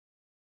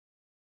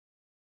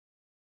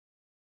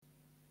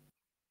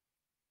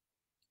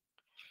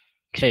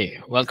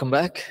Okay, welcome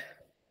back.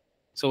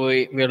 So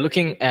we are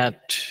looking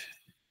at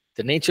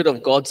the nature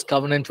of God's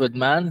covenant with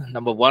man.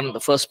 Number one, the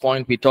first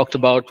point we talked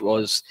about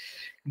was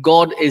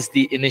God is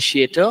the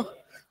initiator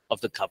of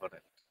the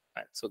covenant.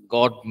 Right? So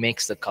God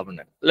makes the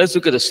covenant. Let's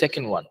look at the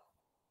second one.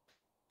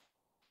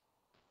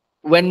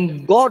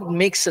 When God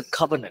makes a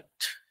covenant,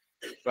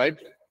 right,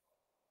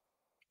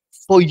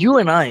 for you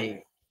and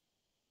I,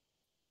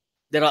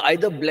 there are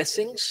either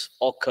blessings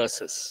or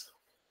curses.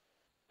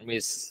 I mean,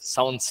 it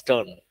sounds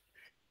stern,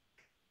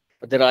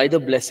 but there are either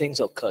blessings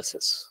or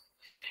curses.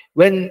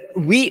 When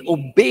we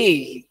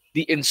obey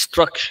the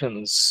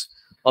instructions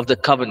of the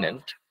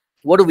covenant,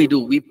 what do?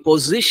 We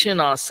position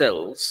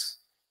ourselves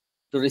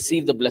to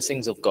receive the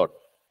blessings of God.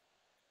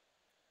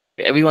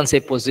 Everyone say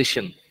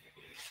position.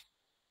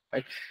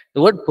 Right?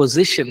 The word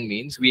position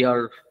means we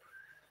are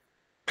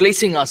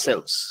placing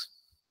ourselves.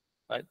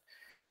 Right?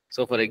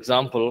 So, for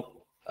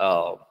example,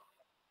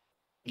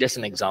 just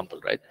an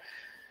example, right?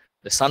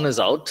 The sun is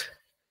out,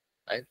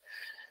 right?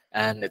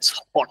 And it's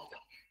hot,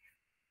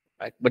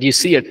 right? But you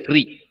see a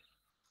tree,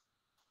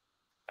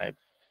 right?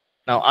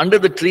 Now, under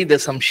the tree,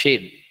 there's some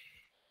shade.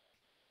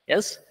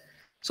 Yes?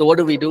 So what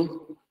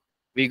do?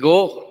 We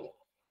go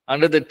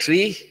under the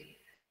tree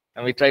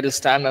and we try to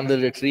stand under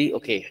the tree.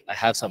 Okay, I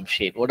have some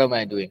shade. What am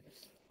I doing?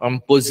 I'm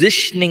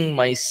positioning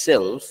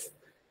myself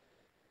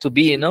to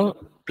be in a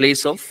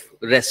place of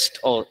rest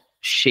or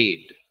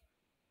shade.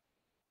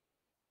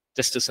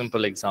 Just a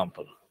simple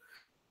example.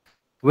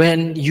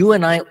 When you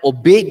and I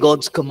obey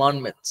God's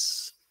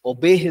commandments,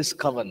 obey His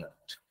covenant,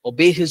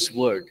 obey His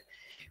word,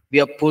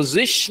 we are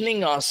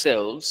positioning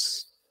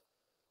ourselves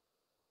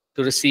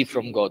to receive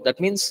from God. That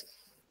means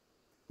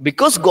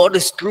because God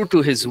is true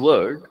to His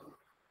word,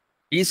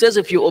 He says,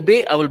 if you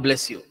obey, I will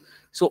bless you.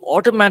 So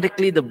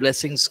automatically the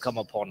blessings come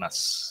upon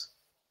us.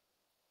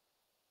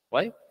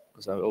 Why?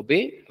 Because I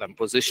obey and I'm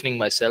positioning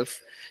myself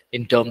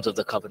in terms of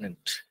the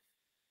covenant.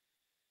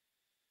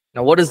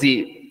 Now, what is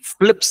the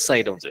flip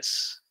side of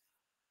this?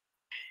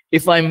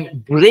 If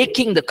I'm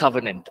breaking the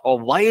covenant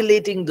or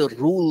violating the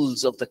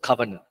rules of the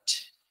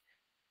covenant,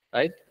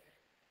 right?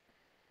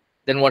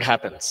 Then what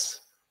happens?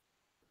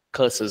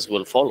 Curses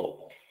will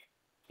follow.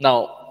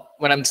 Now,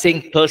 when I'm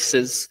saying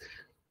curses,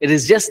 it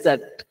is just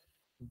that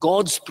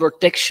God's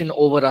protection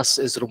over us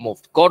is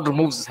removed. God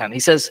removes His hand. He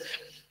says,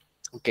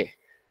 okay,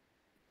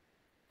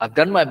 I've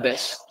done my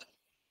best.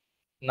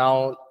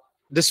 Now,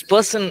 this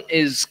person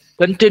is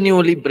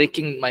continually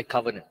breaking my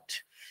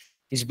covenant.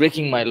 He's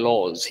breaking my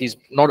laws. He's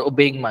not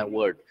obeying my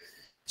word.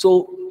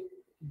 So,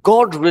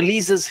 God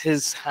releases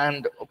His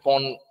hand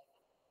upon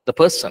the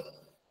person.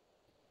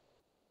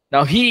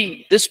 Now,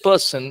 this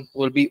person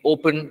will be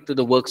open to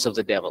the works of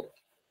the devil.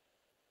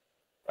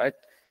 Right?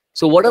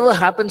 So, whatever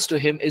happens to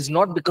him is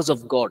not because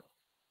of God.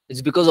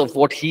 It's because of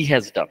what he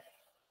has done.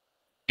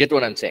 Get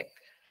what I'm saying?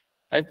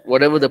 Right?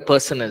 Whatever the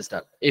person has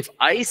done. If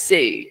I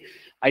say,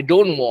 I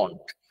don't want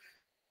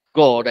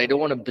God, I don't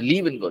want to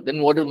believe in God,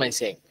 then what am I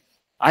saying?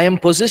 I am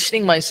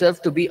positioning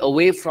myself to be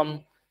away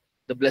from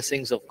the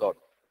blessings of God.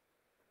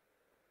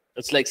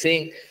 It's like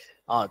saying,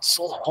 it's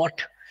so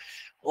hot.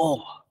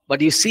 Oh,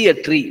 but you see a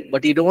tree,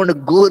 but you don't want to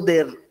go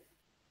there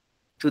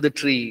to the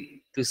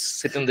tree to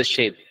sit in the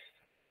shade.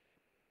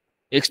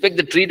 You expect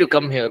the tree to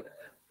come here.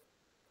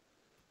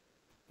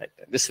 Right?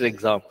 This is an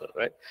example,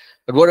 right?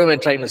 But what am I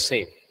trying to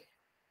say?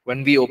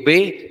 When we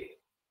obey,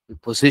 we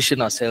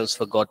position ourselves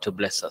for God to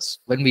bless us.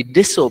 When we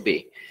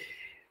disobey,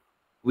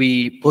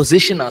 we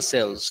position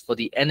ourselves for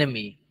the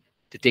enemy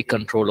to take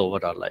control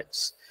over our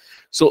lives.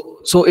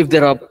 So if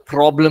there are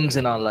problems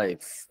in our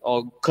life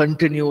or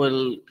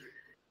continual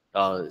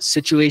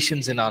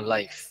situations in our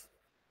life,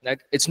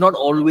 that it's not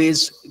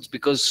always it's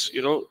because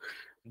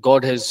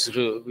God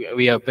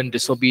we have been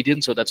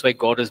disobedient, so that's why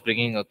God is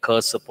bringing a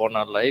curse upon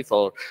our life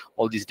or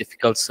all these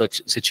difficult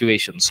such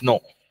situations.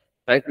 No,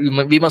 right?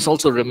 We must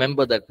also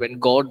remember that when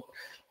God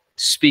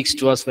speaks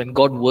to us, when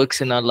God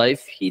works in our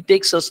life, He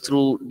takes us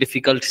through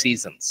difficult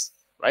seasons,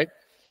 right?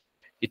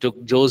 He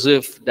took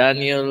Joseph,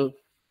 Daniel,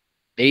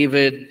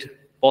 David,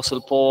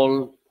 Apostle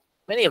Paul,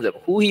 many of them.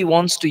 Who He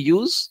wants to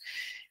use,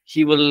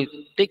 He will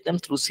take them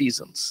through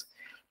seasons.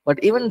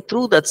 But even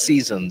through that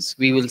seasons,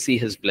 we will see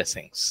His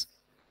blessings.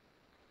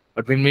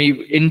 But when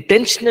we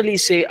intentionally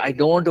say, I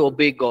don't want to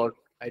obey God,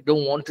 I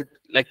don't want to,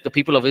 like the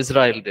people of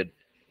Israel did,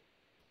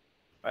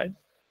 right?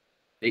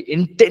 They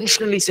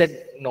intentionally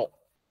said no.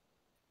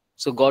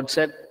 So God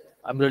said,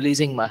 I'm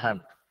releasing my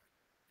hand.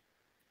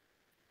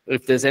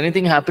 If there's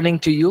anything happening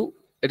to you,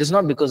 it is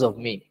not because of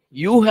me.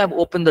 You have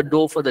opened the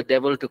door for the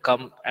devil to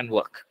come and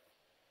work.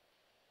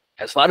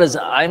 As far as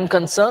I'm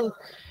concerned,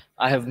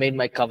 I have made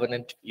my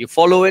covenant. You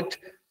follow it,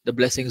 the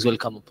blessings will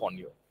come upon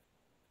you.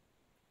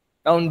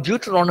 Now in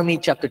Deuteronomy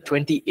chapter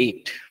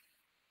 28,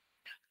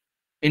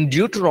 in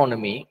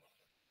Deuteronomy,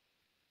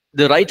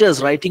 the writer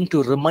is writing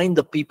to remind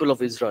the people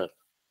of Israel.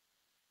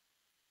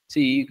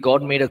 See,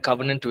 God made a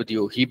covenant with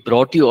you. He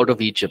brought you out of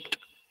Egypt,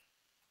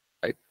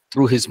 right,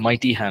 through His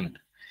mighty hand.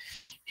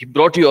 He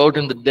brought you out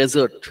in the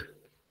desert.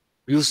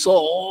 You saw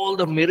all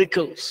the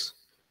miracles.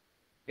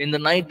 In the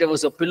night, there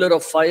was a pillar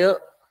of fire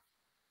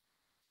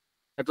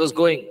that was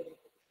going.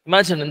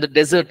 Imagine in the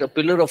desert, a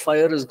pillar of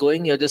fire is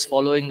going, you're just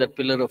following that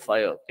pillar of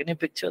fire. Can you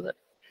picture that?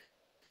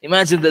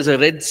 Imagine there's a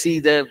Red Sea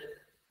there,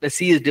 the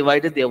sea is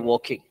divided, they are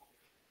walking.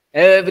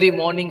 Every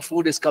morning,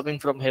 food is coming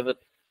from heaven.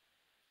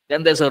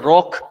 Then there's a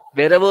rock,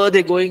 wherever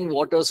they're going,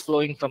 water is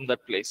flowing from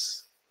that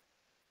place.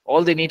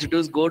 All they need to do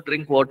is go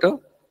drink water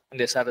and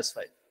they're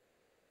satisfied.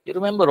 You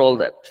remember all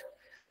that.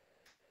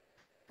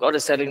 God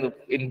is telling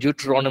in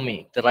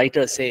Deuteronomy, the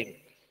writer is saying,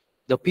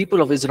 the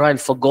people of Israel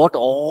forgot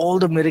all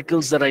the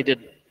miracles that I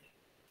did.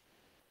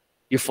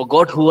 You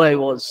forgot who I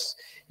was.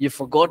 You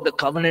forgot the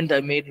covenant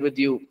I made with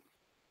you.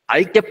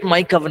 I kept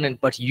my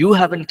covenant, but you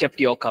haven't kept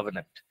your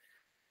covenant.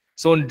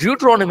 So in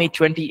Deuteronomy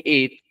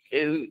 28,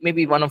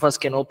 maybe one of us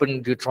can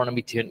open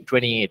Deuteronomy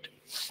 28.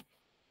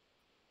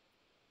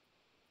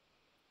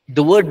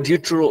 The word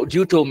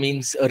deutero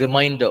means a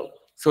reminder.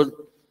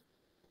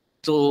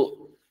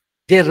 So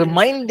they're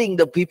reminding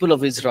the people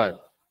of Israel,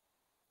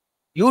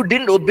 you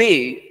didn't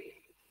obey,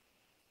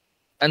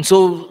 and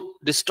so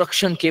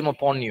destruction came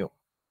upon you.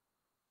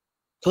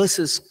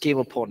 Curses came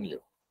upon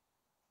you.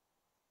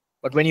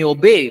 But when you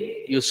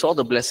obeyed, you saw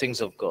the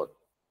blessings of God.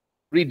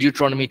 Read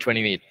Deuteronomy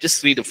 28.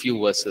 Just read a few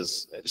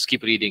verses. Just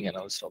keep reading and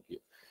I'll stop you.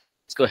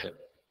 Let's go ahead.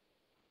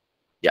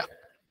 Yeah.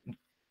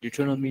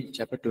 Deuteronomy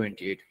chapter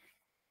 28,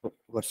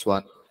 verse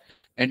 1.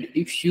 And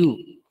if you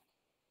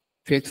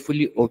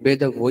faithfully obey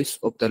the voice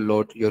of the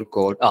Lord your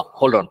God.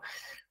 Hold on.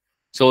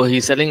 So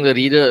he's telling the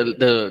reader,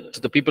 to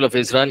the people of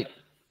Israel,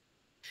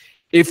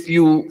 if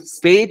you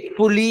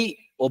faithfully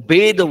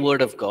obey the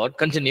word of God,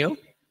 continue.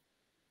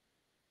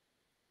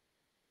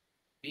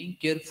 Being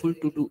careful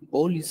to do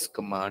all his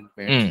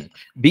commandments.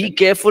 Be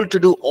careful to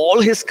do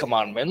all his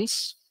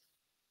commandments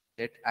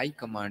that I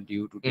command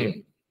you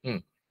today.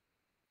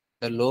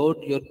 The Lord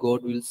your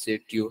God will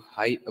set you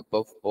high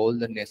above all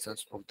the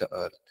nations of the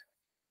earth.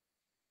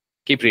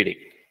 Keep reading.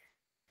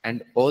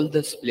 And all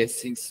these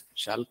blessings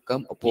shall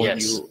come upon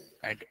you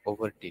and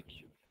overtake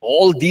you.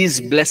 All these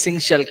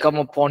blessings shall come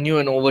upon you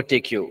and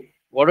overtake you.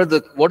 What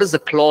is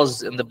the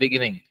clause in the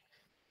beginning?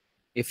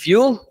 If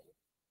you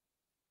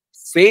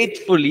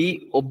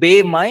faithfully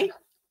obey my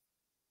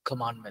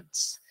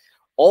commandments,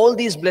 all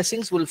these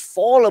blessings will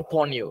fall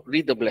upon you.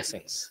 Read the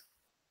blessings.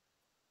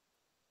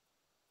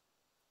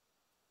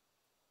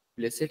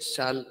 Blessed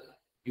shall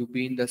you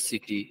be in the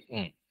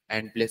city,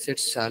 and blessed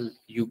shall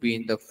you be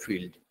in the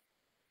field.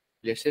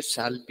 Blessed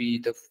shall be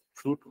the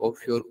fruit of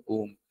your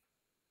womb,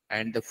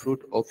 and the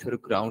fruit of your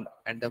ground,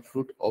 and the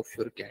fruit of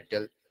your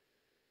cattle,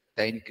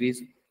 the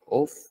increase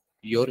of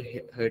your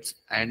herds,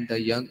 and the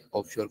young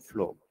of your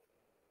flock.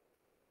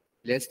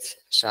 Blessed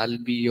shall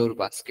be your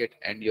basket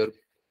and your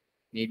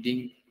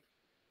kneading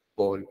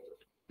bowl.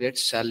 Blessed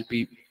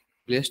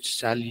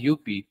shall you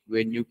be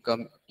when you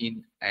come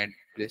in, and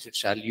blessed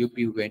shall you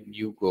be when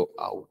you go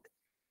out.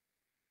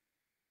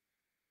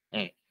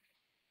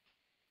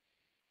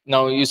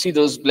 Now you see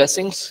those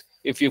blessings.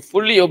 If you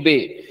fully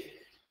obey,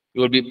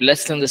 you will be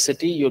blessed in the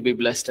city, you will be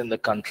blessed in the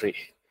country.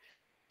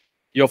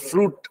 Your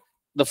fruit,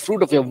 the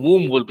fruit of your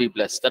womb will be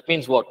blessed. That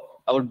means what?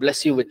 I will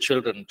bless you with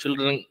children.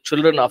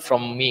 Children are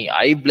from me.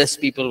 I bless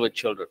people with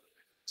children.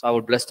 So I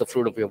will bless the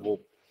fruit of your womb.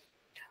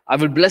 I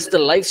will bless the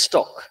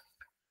livestock.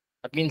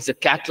 That means the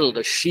cattle,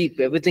 the sheep,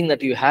 everything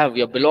that you have,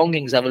 your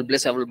belongings, I will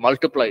bless, I will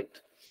multiply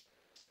it.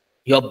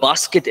 Your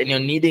basket and your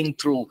kneading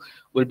trough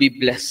will be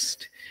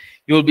blessed.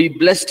 You will be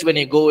blessed when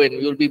you go in.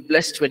 You will be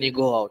blessed when you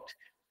go out.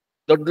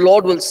 The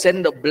Lord will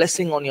send a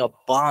blessing on your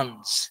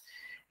barns,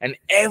 and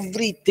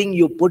everything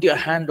you put your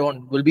hand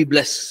on will be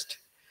blessed.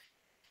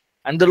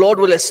 And the Lord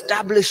will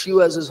establish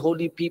you as his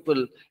holy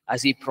people,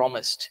 as he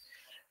promised.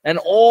 And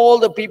all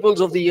the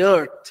peoples of the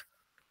earth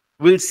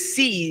will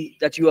see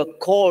that you are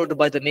called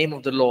by the name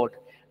of the Lord,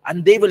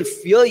 and they will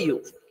fear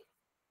you.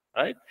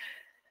 Right?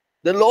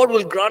 The Lord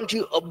will grant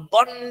you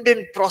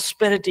abundant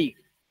prosperity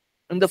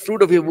in the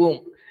fruit of your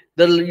womb,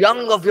 the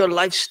young of your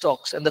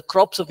livestock, and the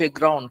crops of your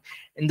ground,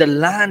 in the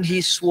land he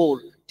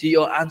swore to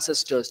your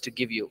ancestors to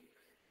give you.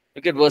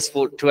 Look at verse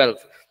 12.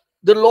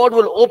 The Lord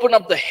will open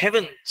up the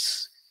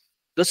heavens,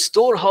 the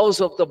storehouse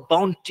of the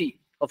bounty,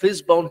 of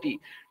his bounty,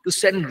 to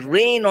send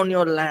rain on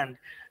your land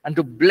and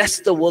to bless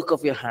the work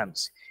of your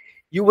hands.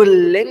 You will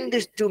lend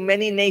it to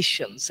many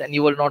nations, and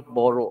you will not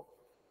borrow.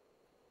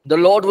 The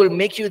Lord will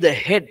make you the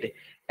head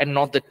and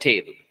not the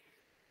tail,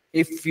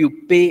 if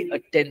you pay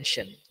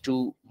attention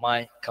to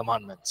my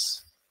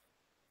commandments.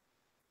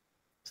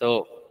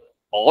 So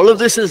all of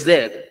this is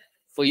there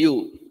for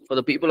you, for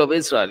the people of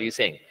Israel. He's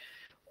saying,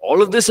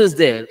 all of this is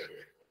there,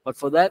 but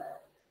for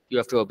that, you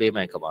have to obey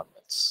my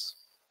commandments.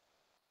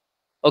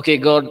 Okay,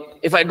 God,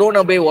 if I don't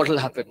obey, what will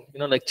happen? You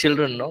know, like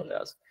children, no?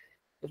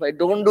 If I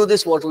don't do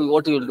this, what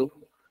will you do?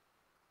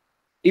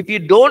 If you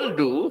don't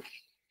do,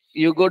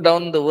 you go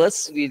down the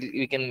verse,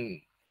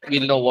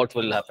 we'll know what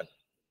will happen.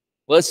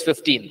 Verse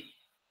 15.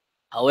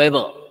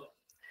 However,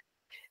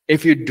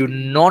 if you do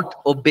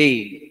not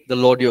obey the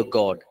Lord your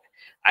God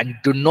and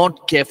do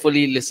not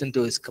carefully listen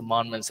to his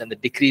commandments and the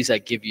decrees I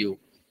give you,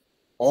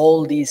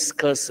 all these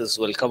curses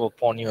will come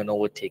upon you and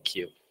overtake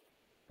you.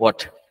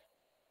 What?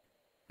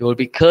 You will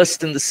be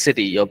cursed in the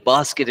city. Your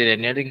basket and your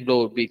netting floor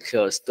will be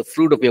cursed. The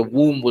fruit of your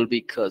womb will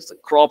be cursed. The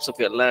crops of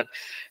your land.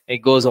 It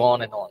goes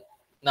on and on.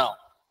 Now,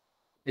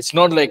 it's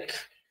not like,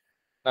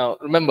 now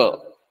remember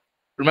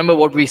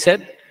what we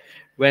said?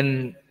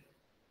 When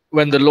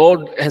the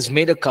Lord has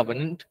made a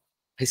covenant,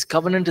 his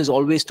covenant is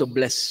always to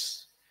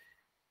bless.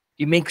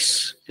 He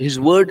makes, his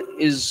word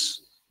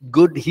is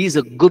good. He's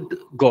a good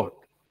God.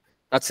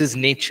 That's his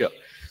nature.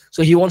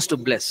 So he wants to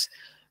bless.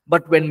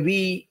 But when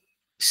we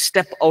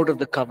step out of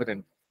the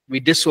covenant, we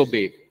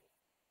disobey,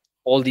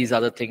 all these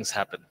other things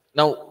happen.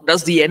 Now,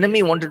 does the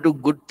enemy want to do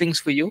good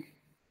things for you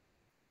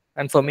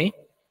and for me?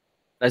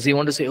 Does he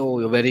want to say, oh,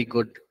 you're very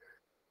good?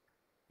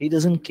 He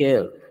doesn't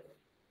care.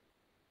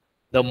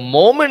 The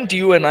moment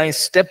you and I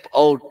step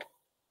out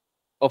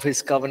of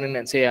his covenant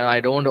and say,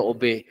 I don't want to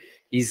obey,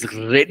 he's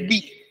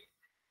ready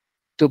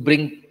to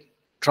bring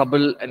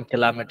trouble and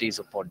calamities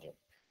upon you.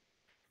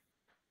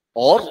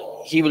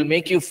 Or he will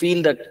make you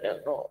feel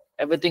that no,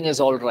 everything is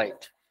all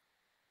right.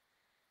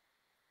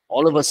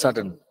 All of a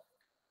sudden,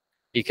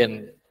 he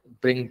can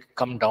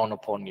come down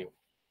upon you.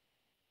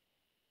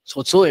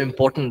 So it's so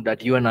important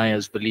that you and I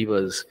as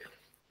believers,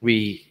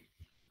 we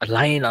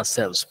align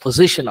ourselves,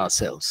 position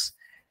ourselves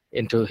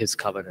into his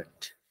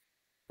covenant.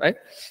 Right?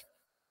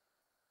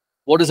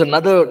 What is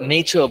another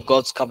nature of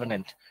God's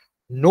covenant?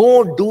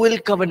 No dual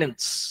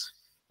covenants.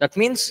 That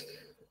means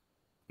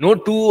no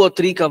 2 or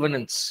 3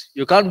 covenants.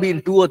 You can't be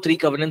in 2 or 3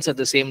 covenants at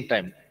the same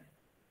time.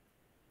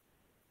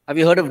 Have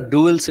you heard of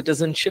dual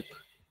citizenship?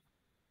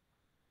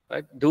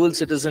 Right? Dual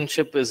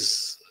citizenship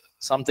is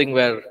something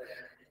where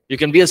you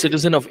can be a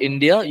citizen of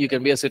India, you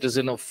can be a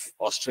citizen of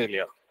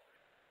Australia.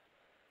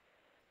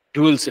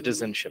 Dual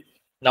citizenship.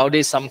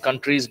 Nowadays, some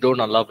countries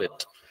don't allow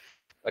it.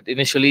 But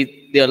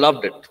initially, they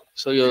allowed it.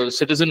 So you're a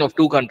citizen of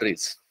 2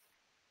 countries.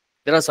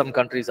 There are some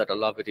countries that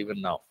allow it even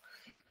now.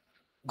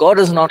 God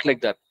is not like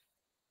that.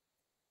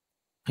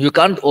 You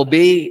can't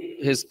obey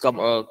his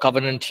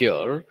covenant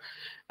here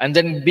and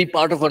then be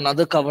part of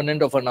another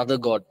covenant of another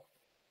God.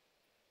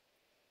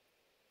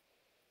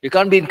 You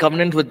can't be in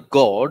covenant with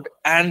God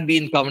and be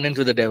in covenant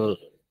with the devil.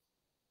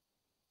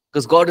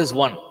 Because God is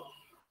one.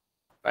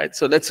 Right?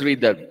 So let's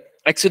read that.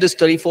 Exodus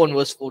 34 and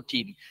verse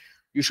 14.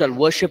 You shall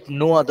worship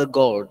no other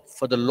God,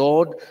 for the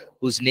Lord,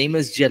 whose name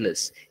is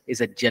jealous,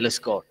 is a jealous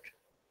God.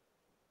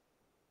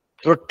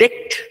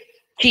 Protect,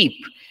 keep,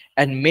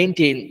 and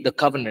maintain the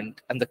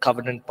covenant and the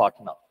covenant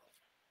partner.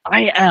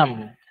 I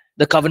am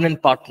the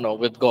covenant partner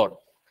with God.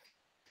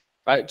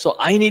 Right? So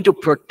I need to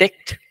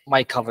protect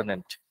my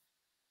covenant.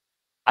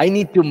 I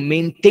need to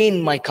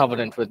maintain my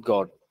covenant with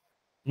God.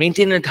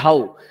 Maintain it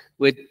how?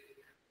 With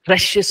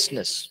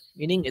preciousness,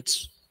 meaning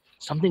it's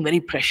something very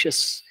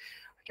precious.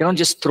 I cannot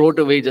just throw it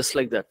away just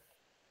like that.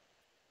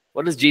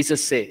 What does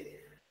Jesus say?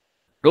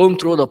 Don't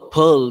throw the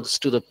pearls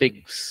to the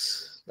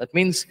pigs. That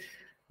means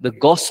the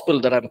gospel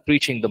that I'm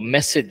preaching, the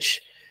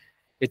message,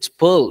 it's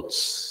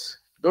pearls.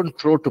 Don't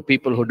throw to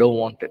people who don't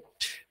want it.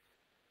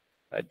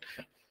 Right?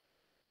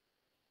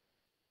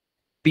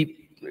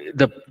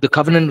 The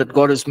covenant that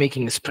God is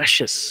making is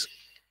precious.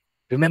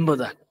 Remember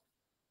that.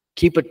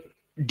 Keep it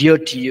dear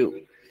to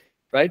you.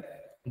 Right?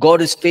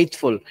 God is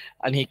faithful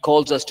and he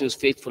calls us to his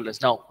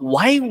faithfulness. Now,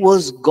 why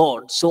was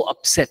God so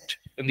upset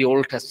in the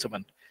Old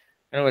Testament?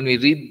 You know, when we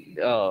read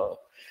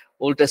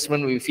Old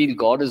Testament, we feel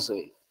God is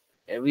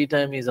every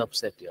time he's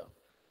upset. Yeah,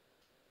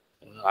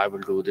 I will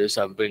do this,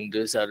 I'll bring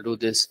this, I'll do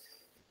this.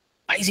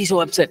 Why is he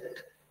so upset?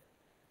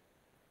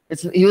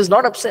 He was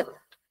not upset.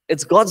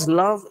 It's God's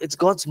love, it's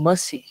God's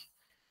mercy.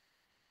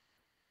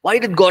 Why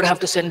did God have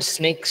to send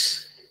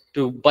snakes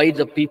to bite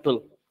the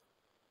people?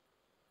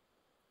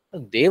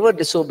 They were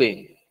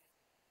disobeying.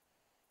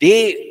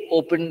 They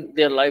opened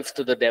their lives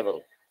to the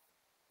devil.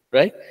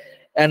 Right?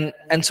 And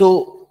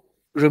so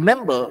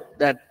remember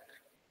that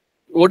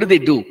what did they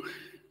do?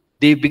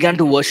 They began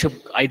to worship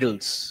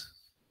idols.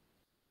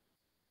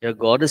 Yeah,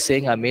 God is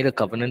saying, I made a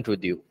covenant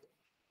with you.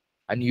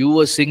 And you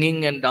were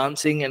singing and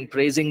dancing and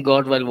praising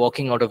God while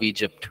walking out of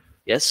Egypt.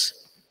 Yes?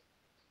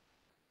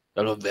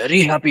 You were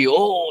very happy.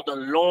 Oh, the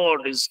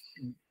Lord is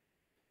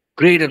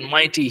great and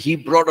mighty. He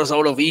brought us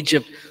out of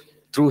Egypt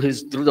through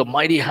the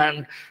mighty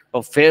hand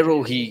of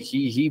Pharaoh.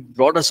 He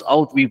brought us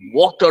out. We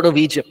walked out of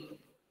Egypt.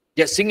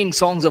 They're singing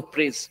songs of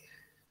praise.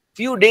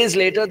 Few days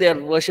later, they are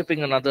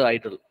worshipping another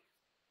idol.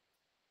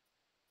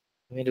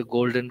 They made a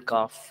golden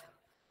calf.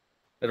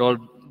 They're all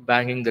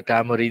banging the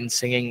tambourine,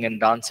 singing and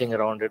dancing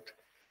around it.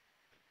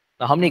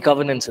 Now, how many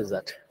covenants is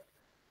that?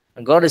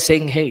 And God is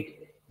saying, hey,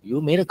 you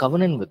made a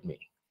covenant with me.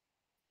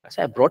 I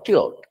said, I brought you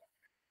out.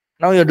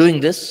 Now you're doing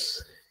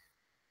this.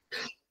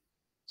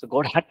 So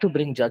God had to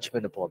bring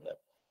judgment upon them.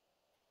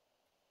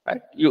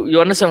 Right? You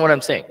understand what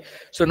I'm saying?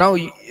 So now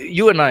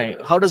you and I,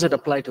 how does it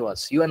apply to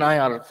us? You and I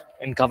are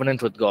in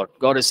covenant with God.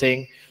 God is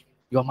saying,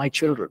 you are my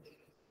children.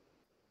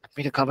 I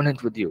made a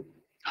covenant with you.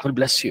 I will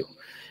bless you.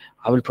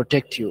 I will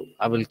protect you.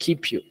 I will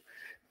keep you.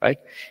 Right?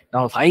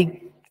 Now,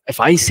 if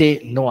I say,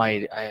 no,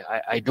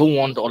 I don't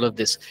want all of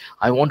this.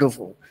 I want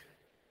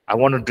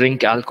to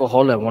drink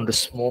alcohol. I want to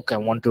smoke. I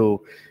want to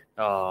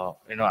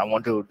I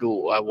want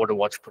to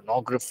watch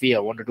pornography. I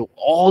want to do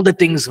all the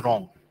things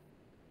wrong.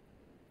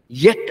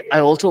 Yet I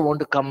also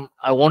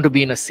I want to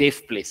be in a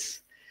safe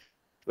place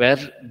where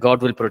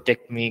God will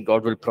protect me,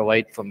 God will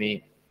provide for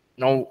me.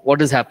 Now,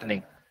 what is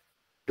happening?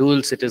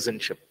 Dual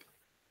citizenship.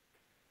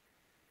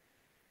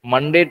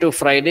 Monday to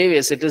Friday, we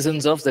are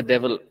citizens of the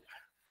devil.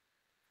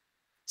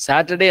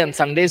 Saturday and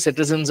Sunday,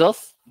 citizens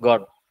of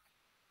God.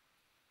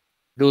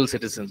 Dual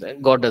citizens.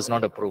 And God does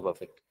not approve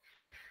of it.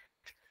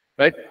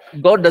 Right?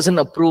 God doesn't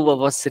approve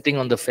of us sitting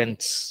on the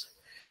fence.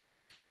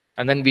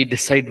 And then we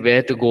decide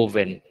where to go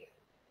when.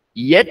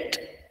 Yet,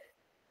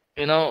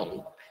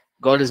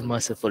 God is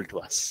merciful to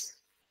us.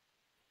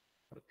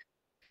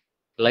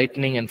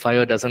 Lightning and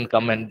fire doesn't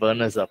come and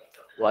burn us up.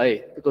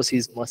 Why? Because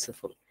He's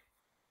merciful.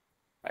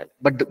 Right?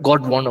 But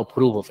God won't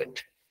approve of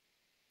it.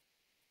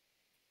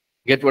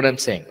 Get what I'm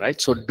saying, right?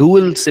 So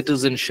dual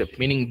citizenship,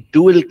 meaning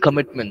dual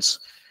commitments,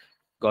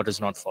 God is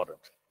not for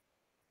it.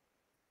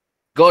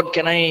 God,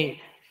 can I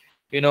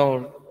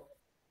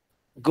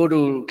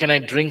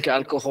drink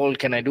alcohol?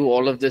 Can I do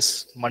all of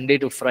this Monday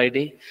to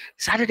Friday?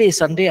 Saturday,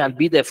 Sunday, I'll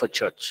be there for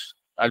church.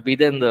 I'll be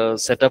there in the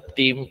setup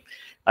team,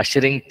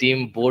 ushering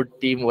team,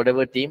 board team,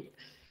 whatever team.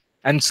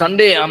 And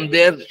Sunday, I'm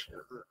there,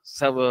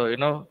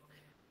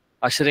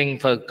 ushering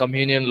for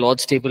communion,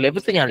 Lord's table,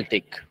 everything I'll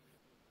take.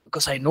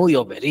 Because I know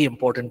you're very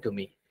important to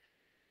me.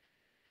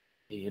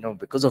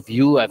 Because of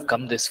you, I've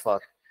come this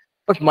far.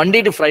 But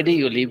Monday to Friday,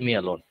 you leave me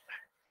alone.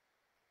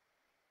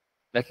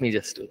 Let me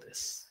just do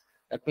this.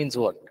 That means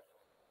what?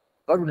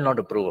 God will not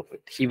approve of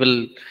it.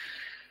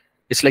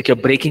 It's like you're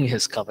breaking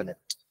His covenant.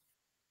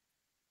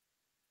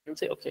 He'll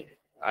say, okay,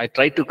 I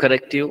tried to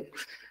correct you,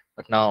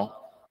 but now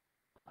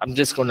I'm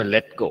just going to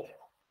let go.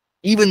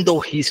 Even though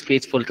He's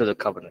faithful to the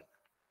covenant.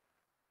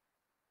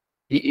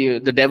 The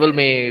devil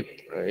may,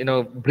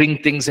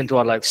 bring things into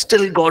our life.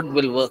 Still, God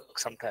will work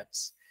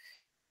sometimes.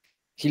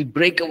 He'll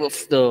break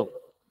off the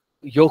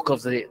yoke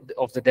of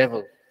the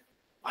devil.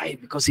 Why?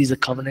 Because He's a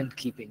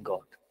covenant-keeping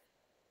God.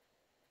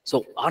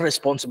 So our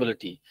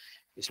responsibility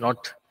is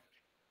not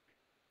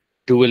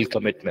dual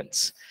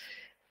commitments.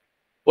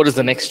 What is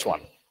the next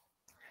one?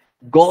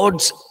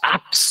 God's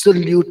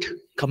absolute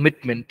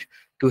commitment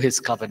to His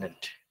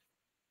covenant.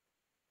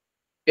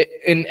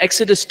 In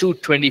Exodus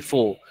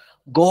 2:24,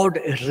 God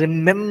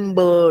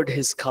remembered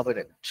His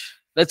covenant.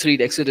 Let's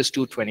read Exodus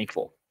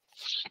 2:24.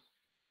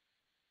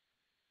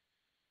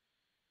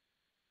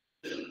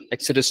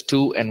 Exodus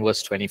 2 and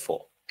verse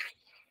 24.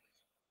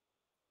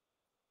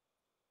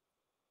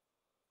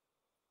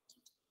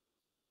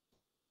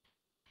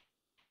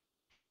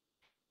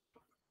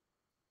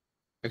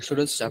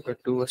 Exodus chapter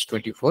 2, verse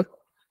 24.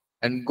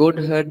 And God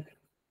heard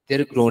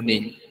their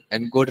groaning,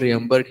 and God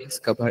remembered His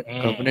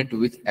covenant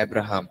with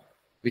Abraham,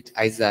 with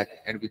Isaac,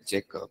 and with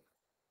Jacob.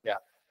 Yeah.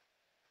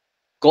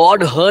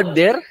 God heard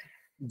their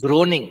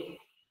groaning.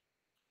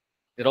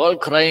 They're all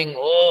crying,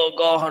 oh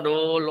God,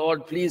 oh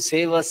Lord, please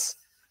save us.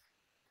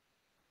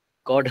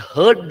 God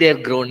heard their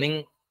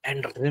groaning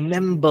and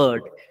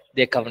remembered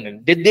their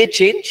covenant. Did they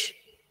change?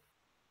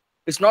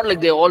 It's not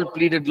like they all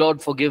pleaded,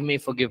 Lord, forgive me,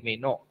 forgive me.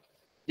 No.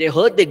 They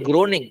heard their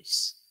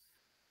groanings.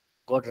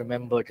 God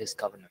remembered His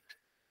covenant.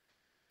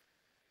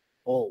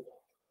 Oh,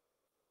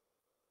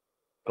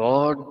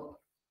 God,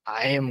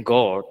 I am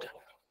God,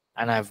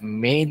 and I've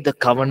made the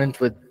covenant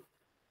with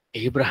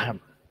Abraham.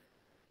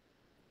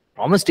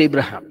 Promised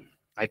Abraham.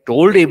 I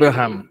told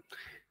Abraham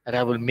that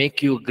I will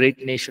make you a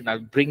great nation. I'll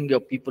bring your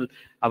people.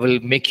 I will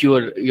make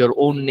you your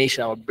own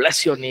nation. I will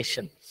bless your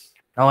nation.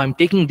 Now I'm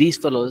taking these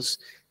fellows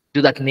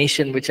to that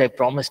nation which I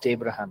promised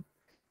Abraham.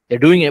 They're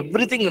doing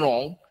everything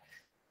wrong,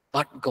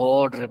 but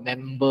God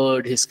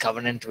remembered His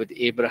covenant with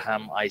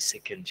Abraham,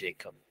 Isaac, and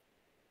Jacob.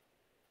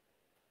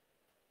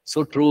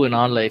 So true in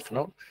our life,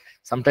 no?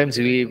 Sometimes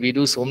we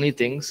do so many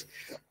things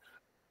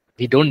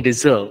we don't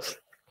deserve,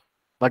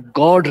 but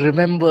God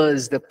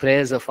remembers the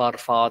prayers of our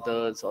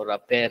fathers or our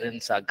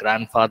parents, our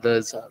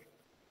grandfathers.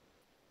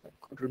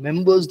 God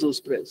remembers those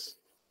prayers.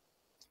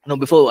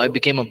 Before I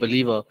became a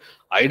believer,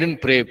 I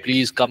didn't pray,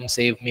 please come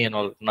save me and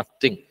all.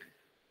 Nothing.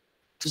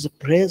 It was the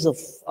prayers of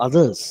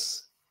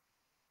others,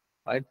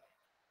 right,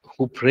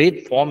 who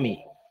prayed for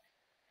me,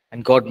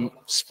 and God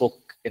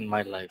spoke in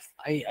my life.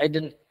 I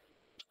didn't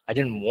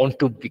want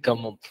to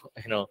become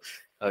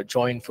a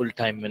join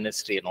full-time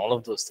ministry and all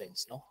of those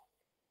things. No,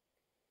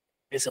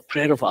 it's a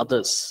prayer of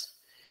others.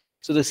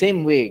 So the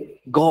same way,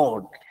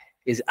 God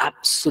is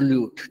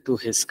absolute to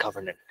His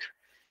covenant.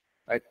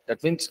 Right?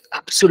 That means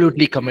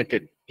absolutely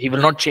committed. He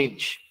will not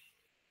change.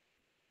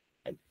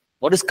 And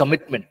what is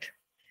commitment?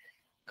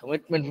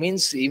 Commitment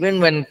means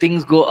even when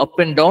things go up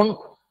and down,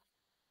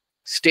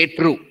 stay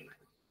true.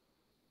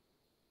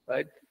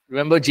 Right?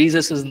 Remember,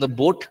 Jesus is in the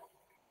boat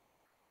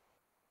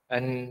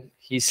and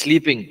He's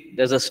sleeping.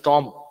 There's a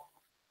storm.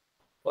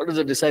 What does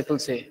the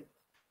disciples say?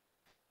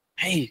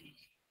 Hey,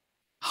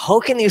 how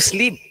can you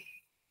sleep?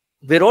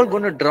 We're all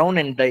going to drown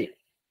and die.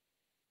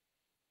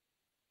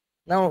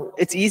 Now,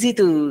 it's easy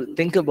to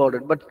think about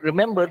it, but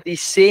remember, the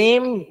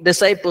same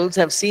disciples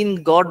have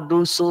seen God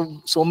do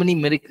so many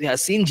miracles, have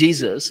seen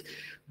Jesus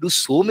do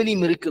so many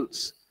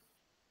miracles.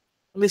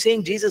 And we're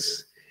saying,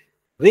 Jesus,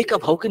 wake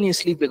up. How can you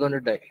sleep? You're going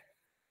to die.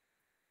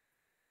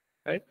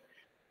 Right?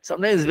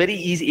 Sometimes it's very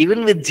easy.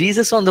 Even with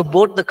Jesus on the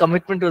boat, the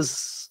commitment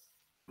was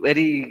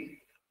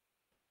very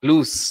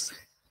loose.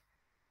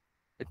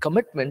 The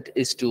commitment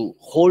is to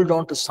hold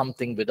on to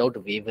something without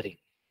wavering.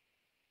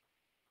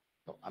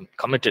 No, I'm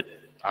committed.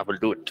 I will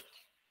do it.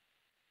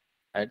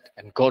 Right?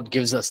 And God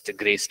gives us the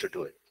grace to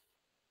do it.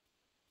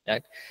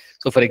 Right?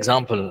 So, for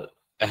example,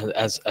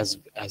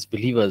 as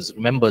believers,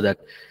 remember that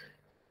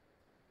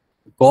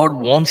God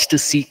wants to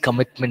see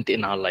commitment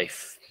in our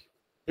life,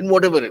 in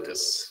whatever it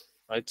is.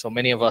 Right? So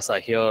many of us are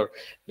here,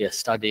 we are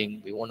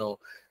studying, we want to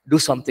do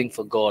something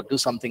for God, do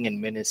something in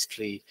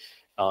ministry,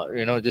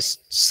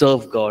 just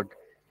serve God.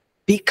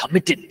 Be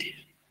committed.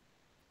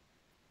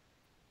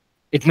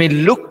 It may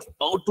look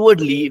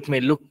outwardly, it may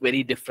look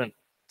very different.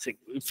 It's like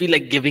you feel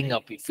like giving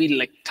up, you feel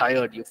like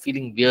tired, you're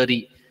feeling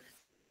weary.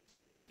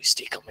 You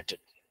stay committed.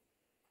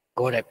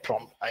 God,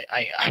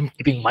 I'm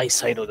keeping my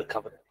side of the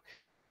covenant.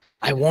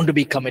 I want to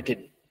be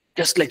committed.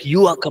 Just like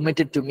you are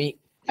committed to me,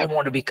 I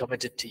want to be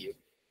committed to you.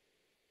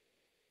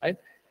 Right?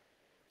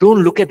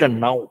 Don't look at the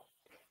now.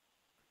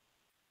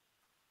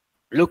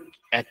 Look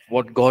at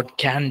what God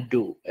can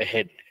do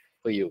ahead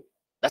for you.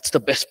 That's the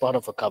best part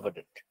of a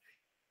covenant.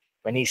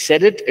 When He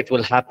said it, it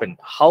will happen.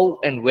 How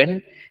and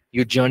when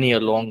you journey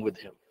along with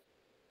Him.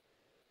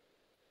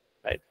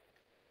 Right?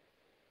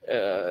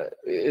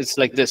 It's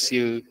like this.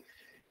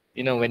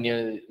 When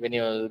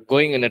you're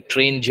going in a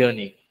train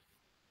journey,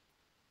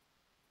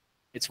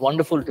 it's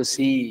wonderful to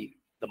see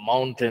the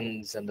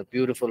mountains and the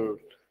beautiful,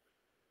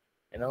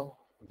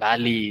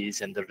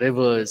 valleys and the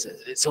rivers.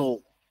 It's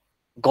so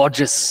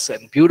gorgeous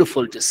and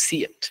beautiful to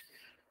see it.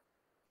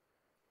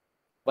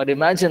 But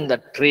imagine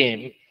that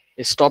train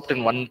is stopped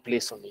in one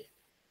place only.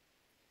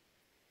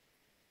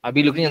 I'll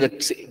be looking at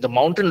the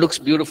mountain looks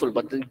beautiful,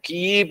 but you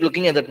keep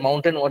looking at that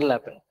mountain, what will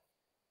happen?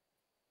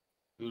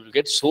 You will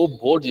get so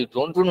bored, you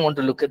don't even want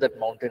to look at that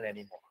mountain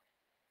anymore.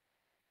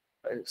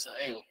 It's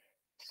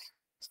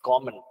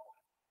common.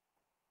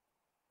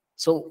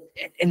 So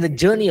in the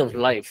journey of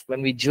life,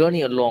 when we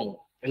journey along,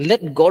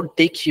 let God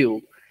take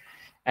you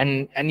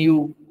and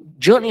you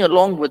journey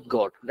along with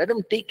God. Let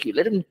Him take you.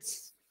 Let Him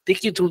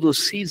take you through those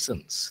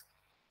seasons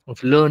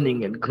of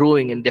learning and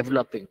growing and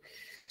developing.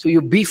 So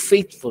you be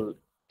faithful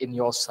in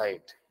your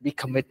side. Be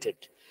committed.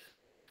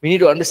 We need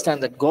to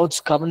understand that God's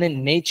covenant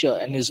nature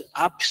and His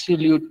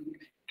absolute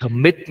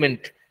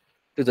commitment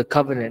to the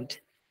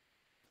covenant,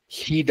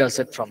 He does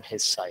it from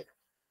His side.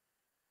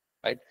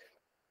 Right?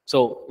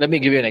 So let me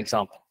give you an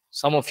example.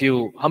 Some of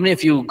you, how many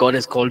of you God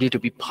has called you to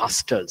be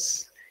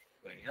pastors?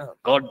 Yeah,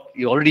 God,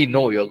 you already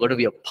know you're going to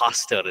be a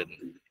pastor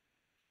in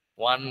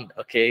one,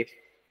 okay.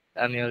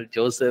 Daniel,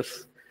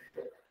 Joseph.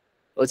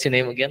 What's your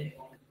name again?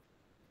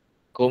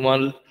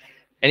 Komal.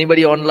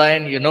 Anybody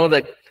online? You know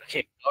that,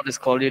 okay, God has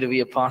called you to be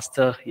a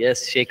pastor.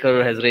 Yes,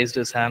 Shaker has raised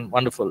his hand.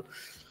 Wonderful.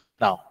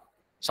 Now,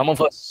 some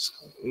of us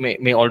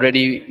may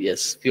already,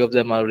 yes, few of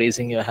them are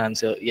raising your hands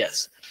here.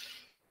 Yes.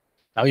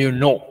 Now you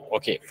know,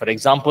 okay, for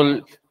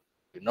example,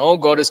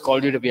 God has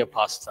called you to be a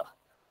pastor.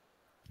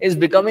 Is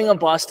becoming a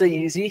pastor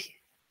easy?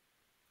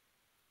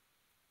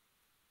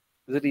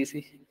 Is it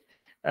easy?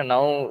 And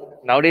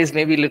nowadays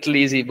maybe a little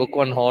easy. Book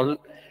one hall,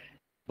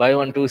 buy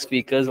 1-2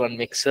 speakers, one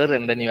mixer,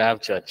 and then you have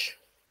church.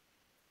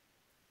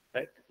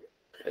 Right?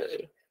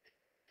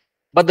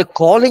 But the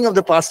calling of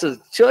the pastor,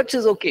 church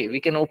is okay.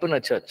 We can open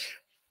a church.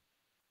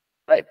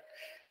 Right?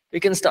 We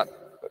can start.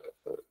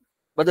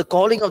 But the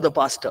calling of the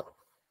pastor,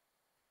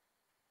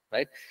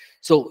 right?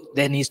 So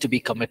there needs to be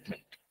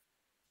commitment.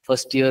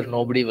 First year,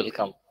 nobody will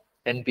come.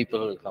 10 people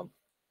will come.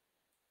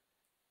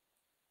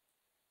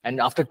 And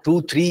after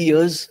 2-3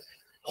 years,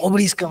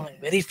 nobody's coming.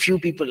 Very few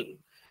people.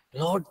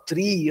 Lord,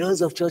 3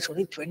 years of church,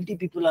 only 20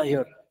 people are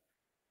here.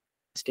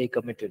 Stay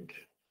committed.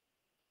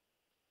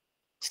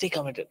 Stay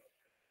committed.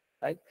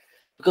 Right?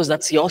 Because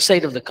that's your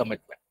side of the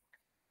commitment.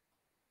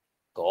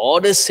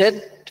 God has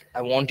said,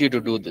 I want you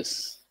to do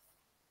this.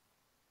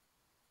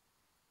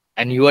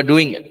 And you are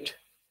doing it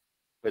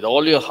with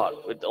all your heart,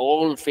 with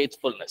all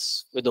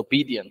faithfulness, with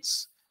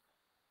obedience.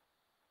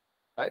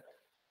 Right?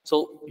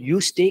 So you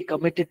stay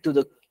committed to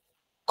the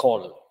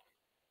call.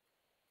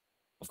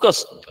 Of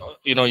course,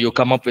 you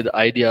come up with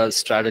ideas,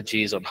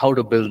 strategies on how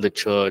to build the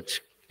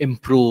church,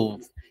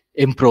 improve,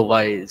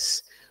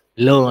 improvise,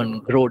 learn,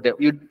 grow.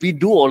 We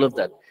do all of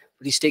that,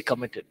 but you stay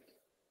committed.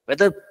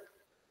 Whether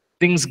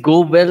things go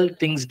well,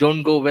 things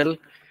don't go well,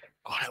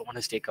 God, I want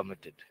to stay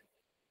committed.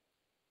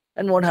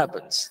 And what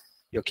happens?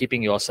 You're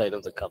keeping your side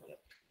of the covenant.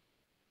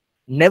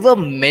 Never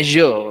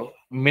measure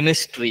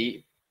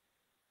ministry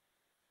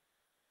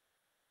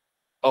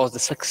or the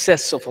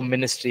success of a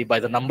ministry by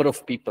the number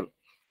of people.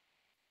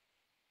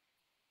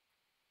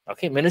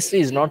 Okay, ministry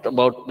is not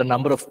about the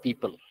number of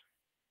people.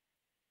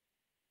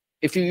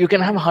 If you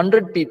can have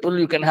 100 people,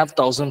 you can have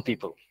 1,000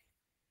 people.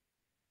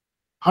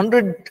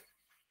 100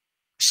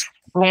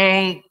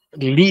 strong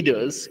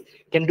leaders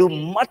can do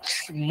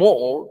much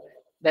more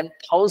than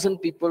 1,000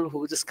 people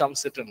who just come,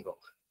 sit and go.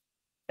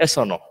 Yes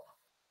or no?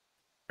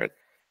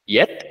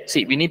 Yet,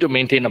 see, we need to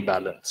maintain a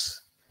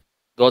balance.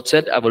 God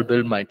said, I will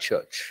build my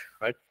church,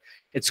 right?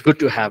 It's good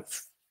to have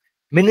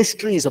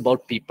ministry is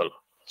about people.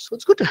 So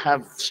it's good to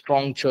have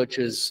strong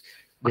churches,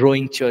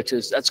 growing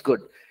churches. That's good.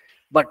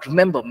 But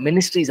remember,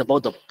 ministry is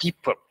about the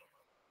people,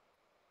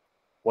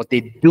 what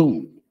they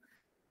do,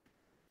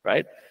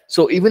 right?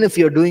 So even if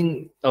you're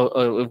doing,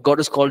 if God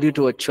has called you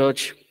to a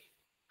church,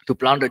 to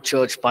plant a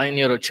church,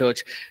 pioneer a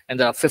church, and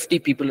there are 50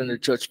 people in the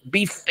church,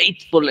 be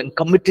faithful and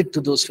committed to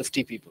those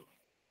 50 people.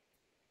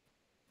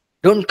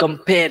 Don't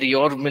compare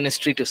your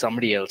ministry to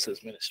somebody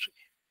else's ministry.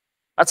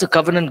 That's a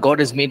covenant God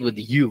has made with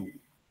you.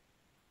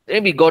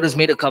 Maybe God has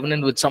made a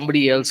covenant with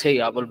somebody else. Hey,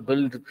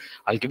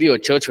 I'll give you a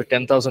church with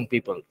 10,000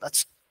 people.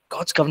 That's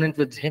God's covenant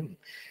with him.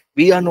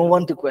 We are no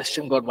one to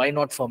question God. Why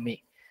not for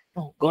me?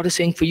 No, God is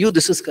saying for you,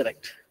 this is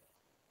correct.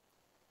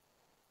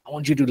 I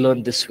want you to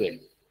learn this way.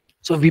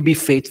 So we be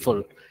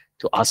faithful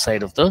to our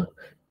side of the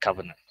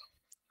covenant.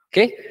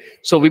 Okay?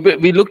 So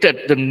we looked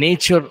at the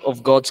nature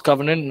of God's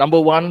covenant. Number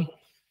one,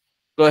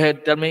 go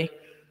ahead, tell me.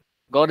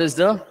 God is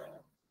the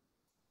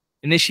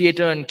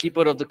initiator and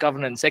keeper of the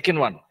covenant. Second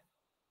one,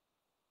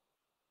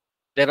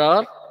 there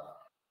are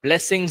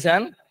blessings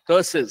and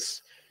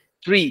curses.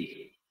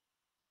 3,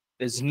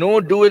 there's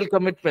no dual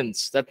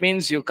commitments. That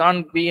means you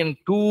can't be in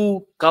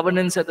 2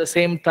 covenants at the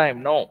same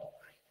time. No.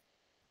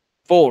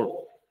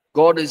 4,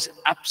 God is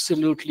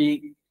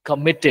absolutely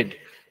committed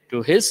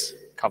to his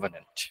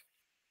covenant.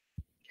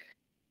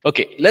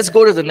 Okay, let's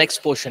go to the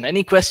next portion.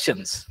 Any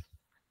questions?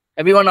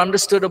 Everyone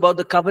understood about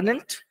the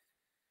covenant?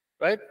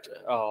 Right?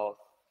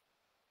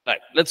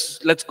 Right.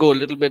 Let's go a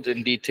little bit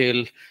in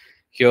detail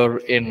here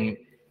in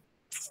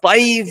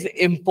 5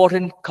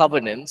 important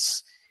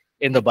covenants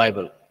in the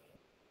Bible.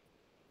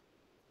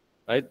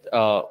 Right?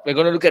 We're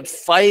going to look at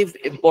 5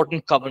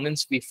 important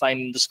covenants we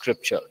find in the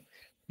scripture.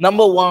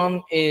 Number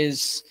 1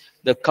 is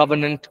the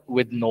covenant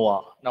with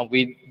Noah. Now,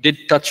 we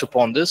did touch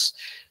upon this,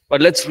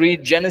 but let's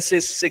read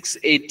Genesis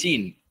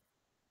 6:18.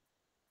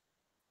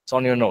 It's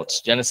on your notes,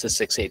 Genesis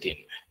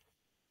 6:18.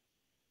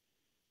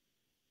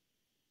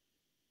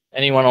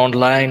 Anyone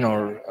online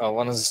or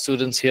one of the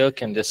students here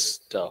can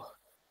just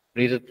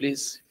read it,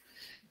 please.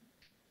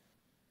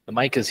 The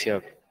mic is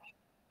here.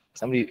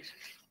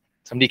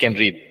 Somebody can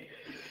read.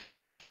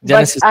 But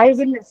Genesis. I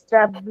will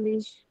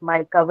establish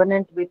my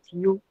covenant with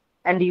you,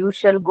 and you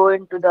shall go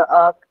into the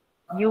ark,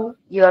 you,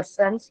 your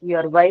sons,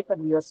 your wife,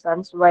 and your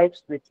sons'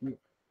 wives with you.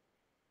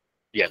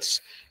 Yes.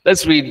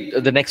 Let's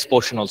read the next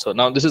portion also.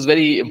 Now, this is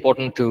very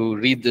important to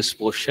read this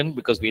portion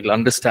because we'll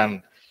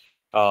understand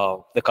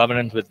the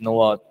covenant with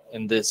Noah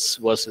in this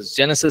verses.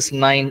 Genesis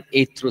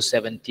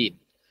 9:8-17.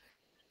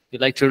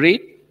 You'd like to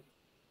read?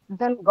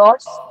 Then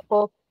God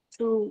spoke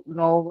to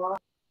Noah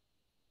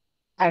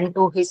and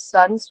to his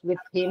sons with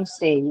him,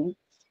 saying,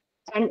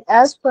 And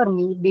as for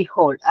me,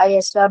 behold, I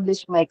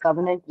establish my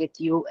covenant with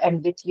you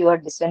and with your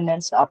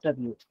descendants after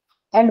you,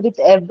 and with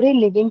every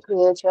living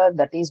creature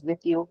that is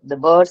with you, the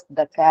birds,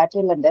 the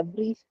cattle, and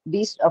every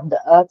beast of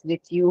the earth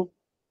with you,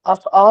 of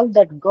all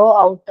that go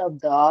out of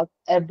the ark,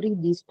 every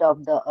beast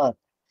of the earth.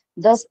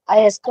 Thus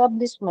I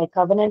establish my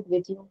covenant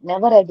with you.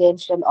 Never again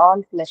shall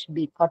all flesh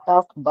be cut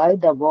off by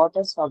the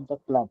waters of the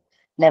flood.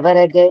 Never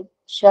again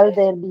shall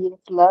there be a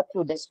flood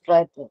to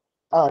destroy the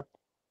earth.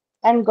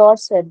 And God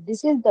said,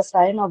 This is the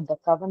sign of the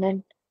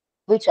covenant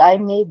which I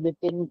made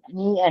between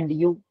me and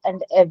you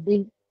and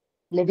every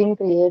living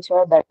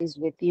creature that is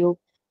with you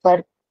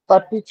for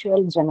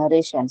perpetual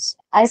generations.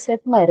 I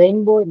set my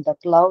rainbow in the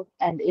cloud,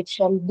 and it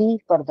shall be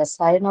for the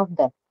sign of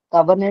the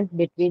covenant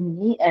between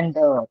me and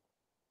the earth.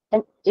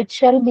 And it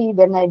shall be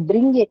when I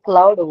bring a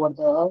cloud over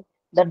the earth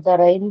that the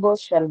rainbow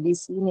shall be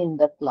seen in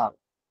the cloud.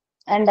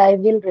 And I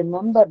will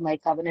remember my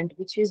covenant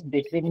which is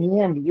between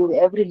me and you,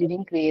 every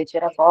living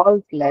creature of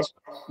all flesh.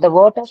 The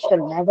water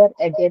shall never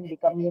again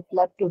become a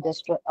flood to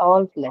destroy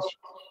all flesh.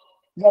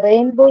 The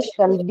rainbow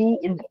shall be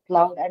in the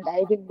cloud, and I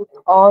will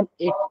look on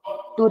it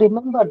to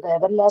remember the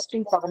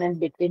everlasting covenant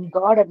between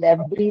God and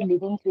every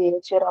living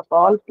creature of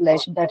all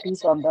flesh that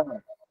is on the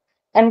earth.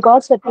 And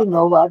God said to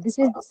Noah, This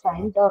is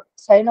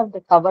sign of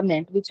the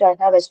covenant which I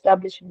have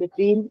established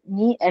between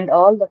me and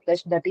all the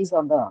flesh that is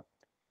on the earth.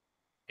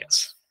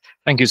 Yes.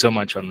 Thank you so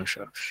much,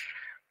 Anusha.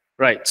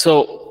 Right.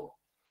 So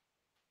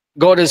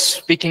God is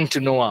speaking to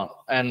Noah,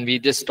 and we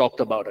just talked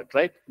about it,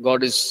 right?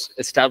 God is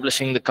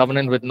establishing the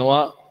covenant with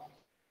Noah,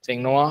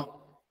 saying, Noah,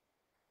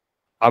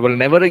 I will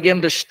never again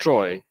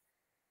destroy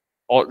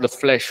all the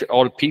flesh,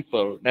 all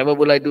people. Never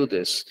will I do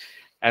this.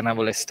 And I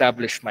will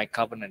establish my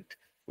covenant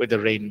with the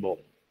rainbow.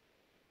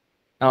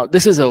 Now,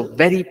 this is a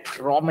very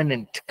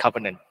prominent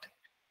covenant,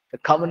 the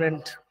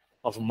covenant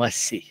of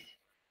mercy.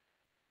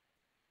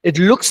 It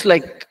looks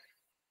like,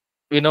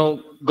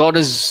 God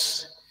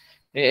is,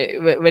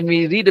 when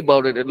we read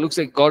about it, it looks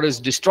like God is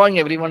destroying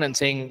everyone and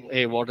saying,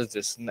 hey, what is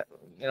this?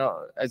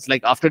 It's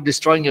like after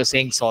destroying, you're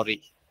saying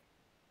sorry.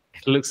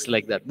 It looks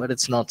like that, but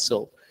it's not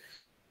so.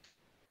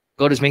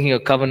 God is making a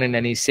covenant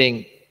and he's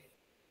saying,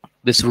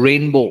 this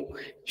rainbow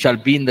shall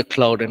be in the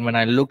cloud. And when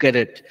I look at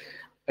it,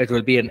 it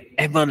will be an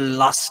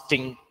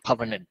everlasting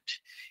covenant.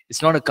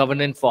 It's not a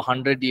covenant for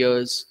 100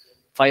 years,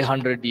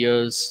 500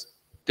 years,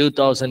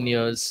 2,000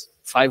 years,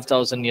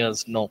 5,000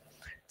 years. No,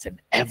 it's an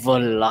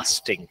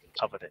everlasting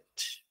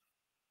covenant.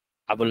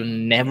 I will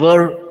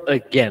never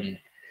again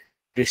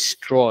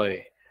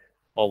destroy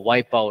or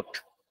wipe out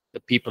the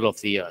people of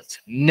the earth.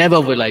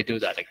 Never will I do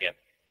that again.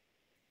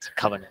 It's a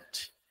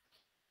covenant.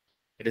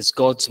 It is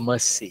God's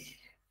mercy.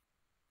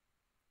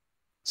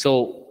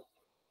 So,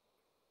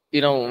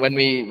 when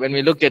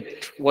we look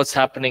at what's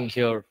happening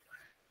here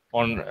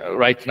on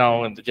right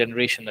now in the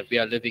generation that we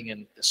are living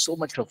in, there's so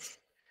much of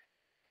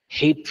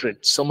hatred,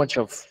 so much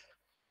of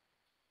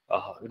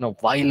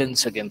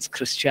violence against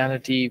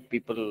Christianity,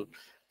 people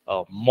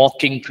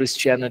mocking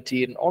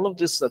Christianity, and all of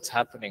this that's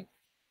happening.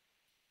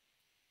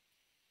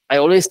 I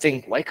always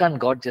think, why can't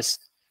God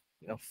just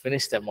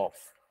finish them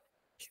off?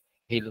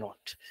 He'll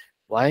not.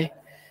 Why?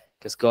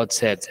 Because God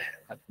said,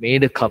 I've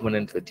made a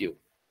covenant with you,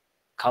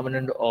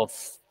 covenant of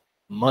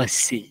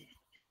mercy.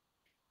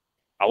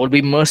 I will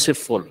be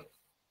merciful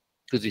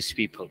to these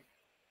people.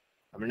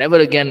 I will never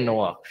again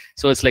Noah.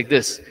 So it's like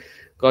this.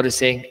 God is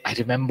saying, I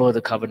remember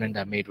the covenant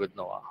I made with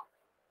Noah,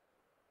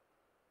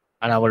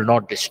 and I will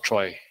not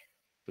destroy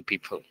the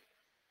people.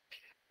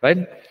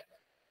 Right?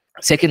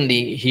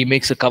 Secondly, he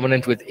makes a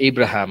covenant with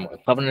Abraham, a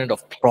covenant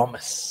of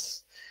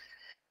promise,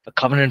 a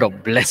covenant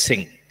of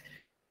blessing.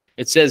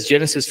 It says,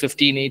 Genesis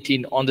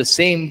 15:18, on the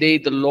same day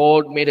the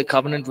Lord made a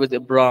covenant with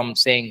Abraham,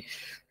 saying,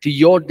 to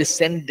your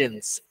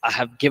descendants I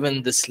have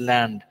given this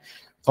land,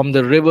 from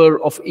the river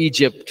of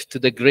Egypt to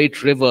the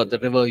great river, the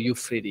river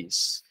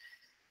Euphrates.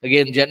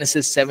 Again,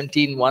 Genesis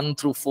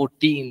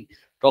 17:1-14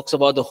 talks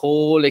about the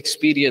whole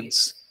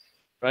experience,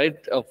 right,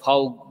 of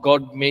how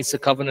God makes a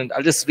covenant.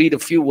 I'll just read a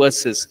few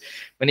verses.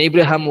 When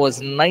Abraham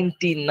was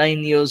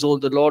 99 years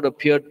old, the Lord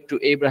appeared to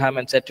Abraham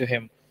and said to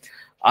him,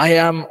 I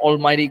am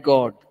Almighty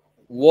God.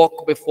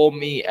 Walk before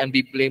me and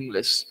be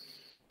blameless.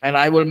 And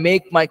I will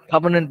make my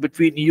covenant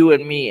between you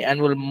and me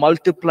and will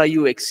multiply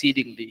you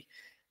exceedingly.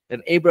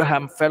 Then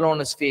Abraham fell on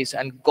his face,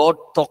 and God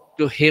talked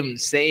to him,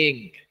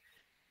 saying,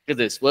 look at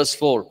this, verse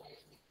 4.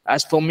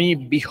 As for me,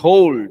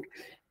 behold,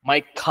 my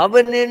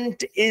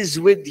covenant is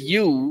with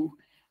you,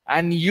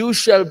 and you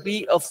shall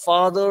be a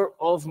father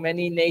of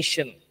many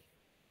nations.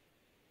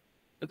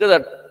 Look at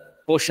that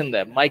portion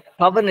there. My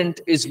covenant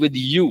is with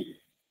you.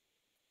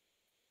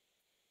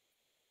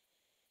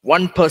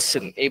 One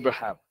person,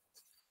 Abraham.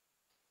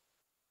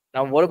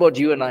 Now, what about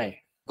you and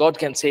I? God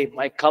can say,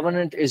 my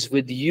covenant is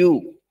with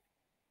you.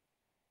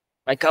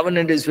 My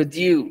covenant is with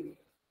you.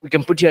 We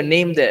can put your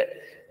name there.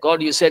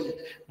 God, you said,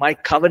 my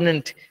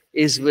covenant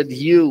is with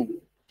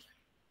you.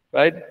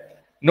 Right?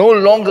 No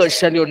longer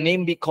shall your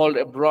name be called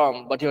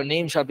Abram, but your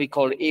name shall be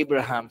called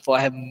Abraham, for I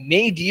have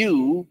made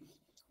you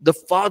the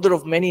father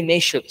of many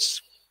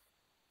nations.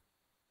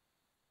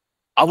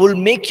 I will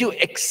make you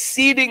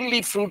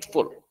exceedingly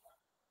fruitful.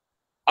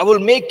 I will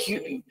make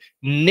you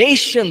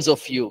nations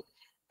of you,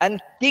 and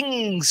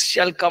kings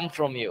shall come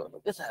from you.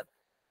 Look at that.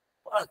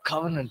 What a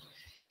covenant.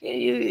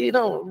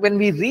 When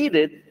we read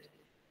it,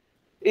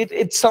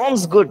 it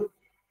sounds good.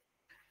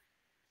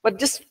 But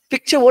just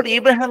picture what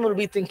Abraham will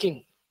be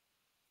thinking.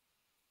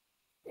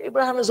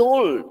 Abraham is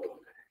old.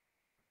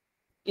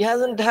 He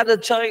hasn't had a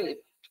child.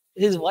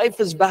 His wife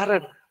is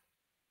barren.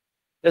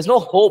 There's no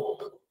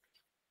hope.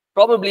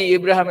 Probably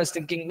Abraham is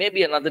thinking,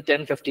 maybe another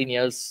 10, 15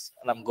 years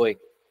and I'm going.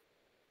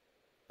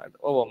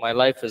 Oh, my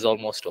life is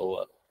almost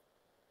over.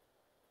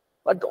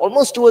 But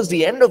almost towards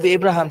the end of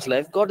Abraham's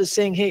life, God is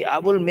saying, hey, I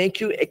will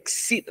make you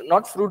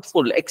not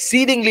fruitful,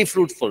 exceedingly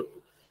fruitful.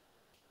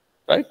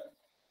 Right?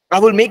 I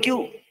will make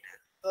you,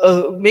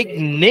 make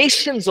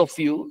nations of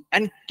you,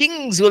 and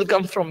kings will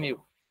come from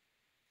you.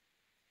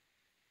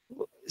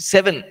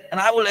 7, and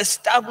I will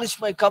establish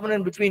my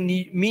covenant between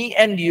me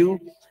and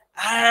you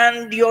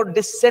and your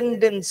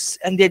descendants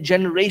and their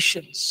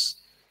generations.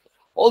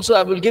 Also,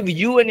 I will give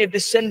you and your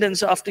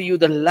descendants after you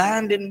the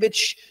land in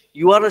which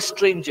you are a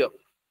stranger,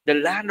 the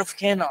land of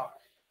Canaan,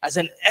 as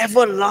an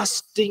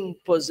everlasting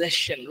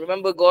possession.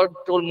 Remember, God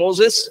told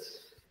Moses,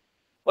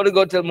 what did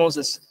God tell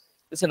Moses?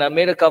 Listen, I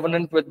made a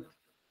covenant with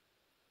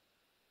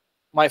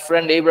my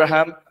friend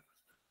Abraham.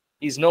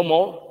 He's no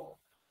more.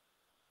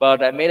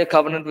 But I made a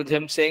covenant with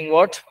him saying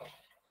what?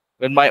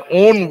 With my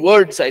own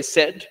words I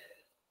said,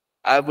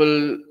 I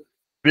will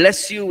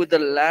bless you with the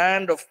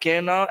land of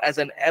Canaan as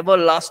an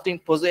everlasting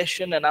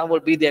possession, and I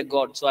will be their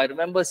God. So I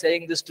remember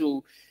saying this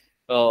to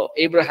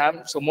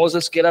Abraham. So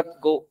Moses, get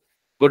up, go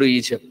to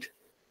Egypt,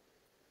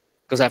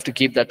 because I have to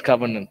keep that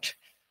covenant.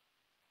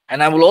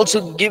 And I will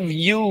also give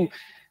you,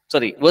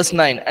 verse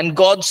 9. And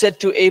God said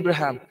to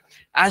Abraham,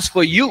 as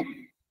for you,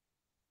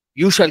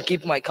 you shall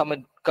keep my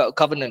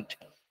covenant,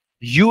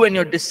 you and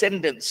your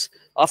descendants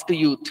after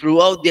you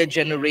throughout their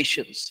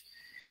generations.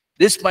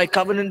 This my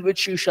covenant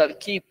which you shall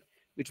keep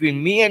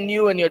between me and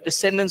you and your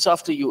descendants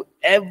after you.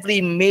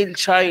 Every male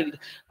child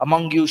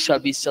among you shall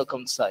be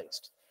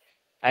circumcised.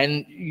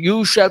 And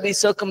you shall be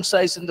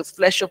circumcised in the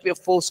flesh of your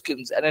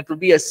foreskins, and it will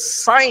be a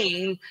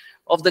sign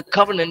of the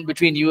covenant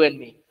between you and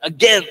me.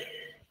 Again,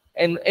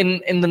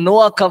 in the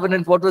Noah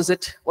covenant, what was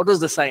it? What was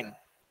the sign?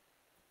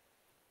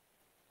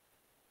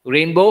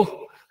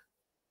 rainbow.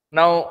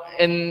 Now,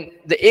 in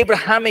the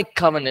Abrahamic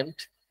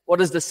covenant,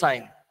 what is the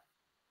sign?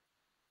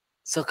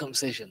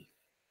 Circumcision.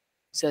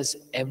 It says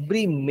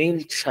every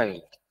male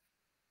child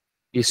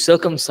you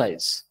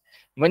circumcise.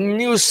 When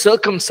you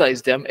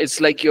circumcise them,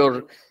 it's like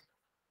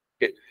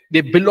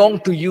they belong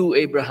to you,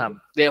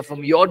 Abraham. They are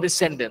from your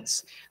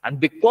descendants. And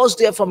because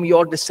they are from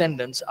your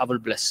descendants, I will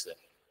bless them.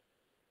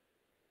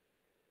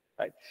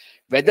 Right?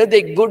 Whether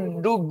they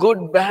do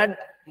good, bad,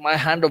 my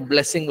hand of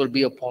blessing will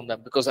be upon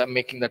them because I'm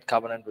making that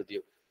covenant with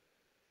you.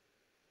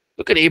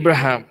 Look at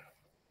Abraham.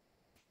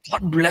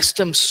 God blessed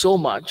him so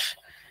much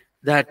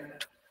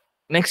that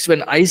next,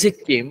 when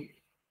Isaac came,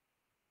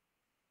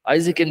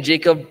 Isaac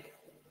came.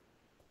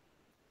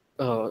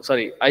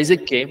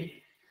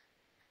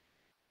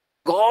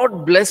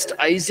 God blessed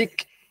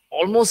Isaac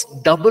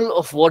almost double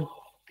of what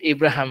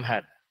Abraham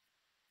had.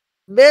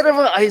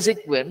 Wherever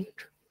Isaac went,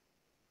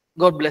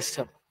 God blessed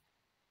him.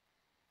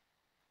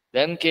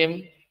 Then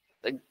came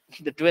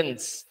the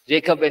twins,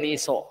 Jacob and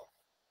Esau.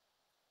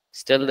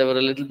 Still, there were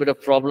a little bit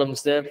of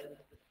problems there.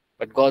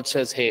 But God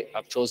says, hey,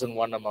 I've chosen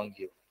one among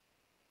you.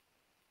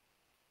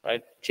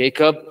 Right?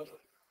 Jacob,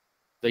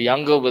 the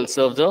younger, will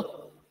serve the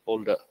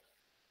older.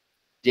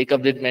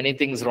 Jacob did many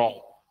things wrong.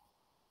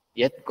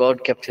 Yet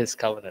God kept his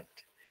covenant.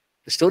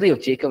 The story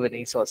of Jacob and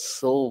Esau is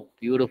so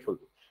beautiful.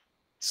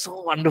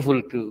 So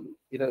wonderful to,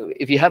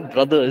 if you have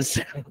brothers,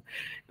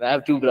 I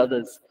have two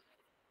brothers.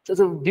 So it's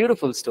a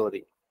beautiful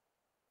story.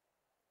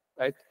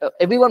 Right?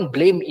 Everyone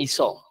blame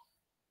Esau.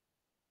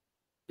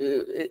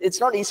 It's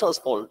not Esau's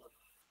fault.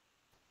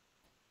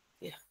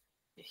 Yeah.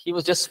 He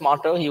was just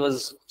smarter. He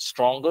was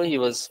stronger. He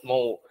was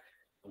more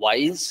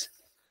wise.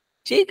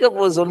 Jacob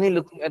was only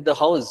looking at the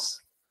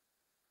house.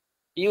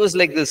 He was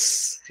like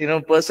this,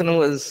 person who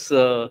was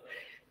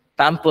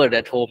pampered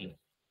at home.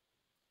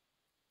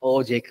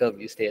 Oh, Jacob,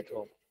 you stay at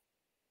home.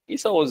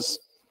 Esau was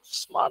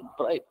smart,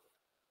 bright.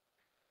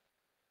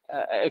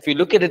 If you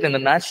look at it in the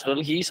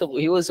natural,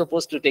 he was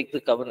supposed to take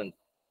the covenant.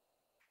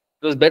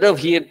 It was better if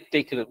he had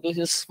taken it. He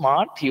was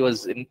smart. He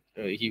was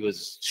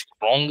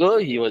stronger.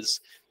 He was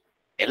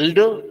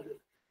elder.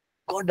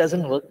 God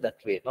doesn't work that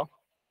way, no? Look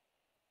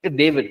at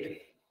David.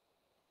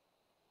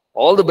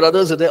 All the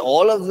brothers are there.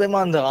 All of them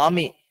are in the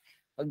army.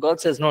 But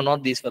God says, no,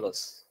 not these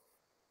fellows.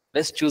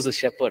 Let's choose a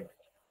shepherd.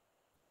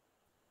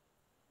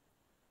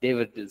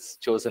 David is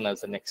chosen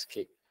as the next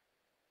king.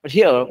 But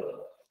here,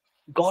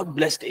 God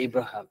blessed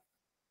Abraham.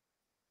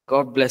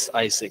 God blessed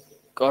Isaac.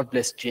 God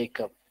blessed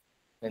Jacob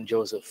and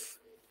Joseph.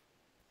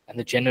 And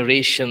the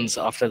generations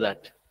after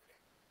that,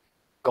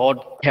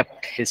 God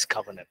kept his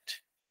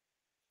covenant.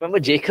 Remember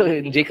Jacob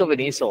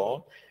and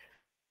Esau?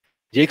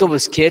 Jacob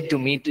was scared to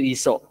meet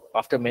Esau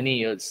after many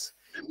years.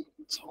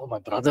 So, oh, my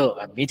brother,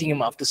 I'm meeting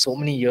him after so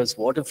many years.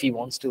 What if he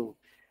wants to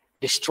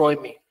destroy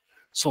me?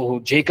 So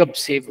Jacob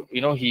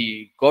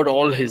he got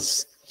all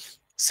his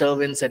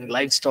servants and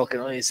livestock.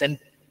 He sent,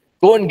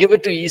 go and give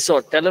it to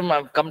Esau. Tell him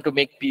I've come to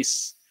make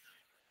peace.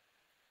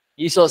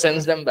 Esau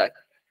sends them back.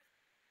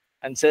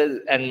 And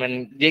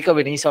when Jacob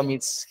and Esau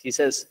meets, he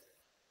says,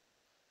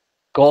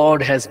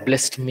 God has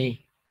blessed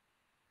me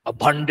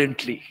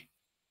abundantly.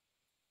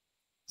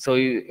 So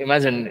you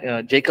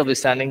imagine Jacob is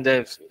standing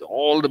there,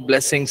 all the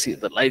blessings,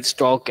 the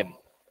livestock and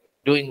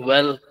doing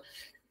well.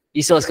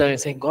 Esau is coming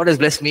and saying, God has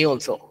blessed me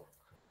also.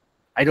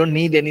 I don't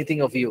need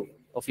anything of yours,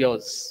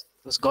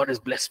 because God has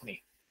blessed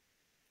me.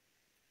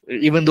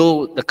 Even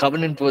though the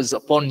covenant was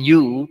upon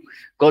you,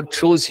 God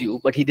chose you,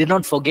 but he did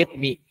not forget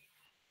me.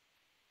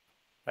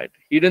 Right?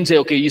 He didn't say,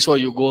 okay, Esau,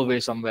 you go away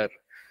somewhere.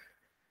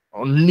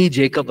 Only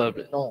Jacob.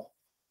 No.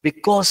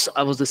 Because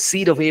I was the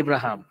seed of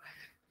Abraham,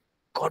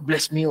 God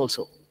blessed me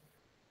also.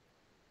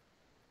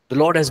 The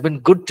Lord has been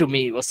good to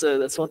me.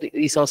 That's what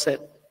Esau said.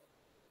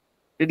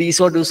 Did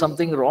Esau do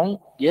something wrong?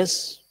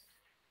 Yes.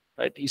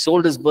 Right? He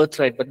sold his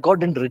birthright, but God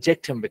didn't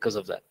reject him because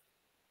of that.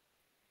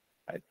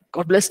 Right?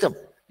 God blessed him.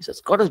 He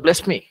says, God has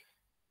blessed me.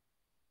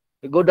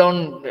 We go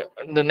down,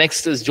 the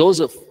next is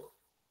Joseph.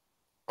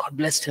 God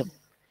blessed him.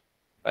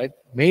 Right?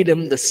 Made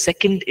him the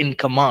second in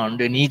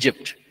command in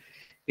Egypt.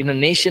 In a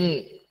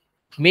nation,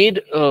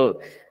 made an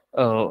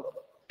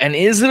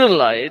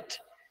Israelite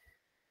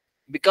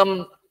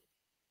become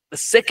the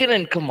second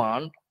in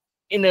command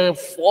in a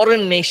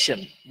foreign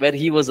nation where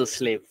he was a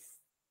slave.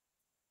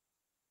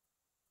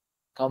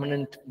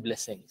 Covenant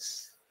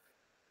blessings.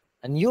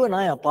 And you and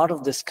I are part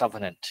of this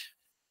covenant.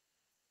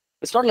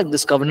 It's not like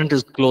this covenant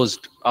is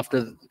closed.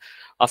 After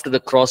the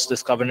cross,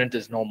 this covenant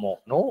is no more.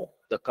 No,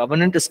 the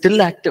covenant is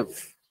still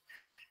active.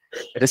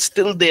 It is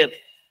still there.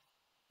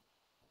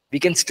 We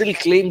can still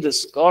claim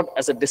this. God,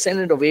 as a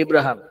descendant of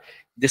Abraham,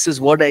 this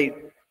is what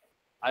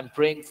I'm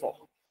praying for.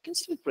 You can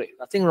still pray.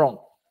 Nothing wrong.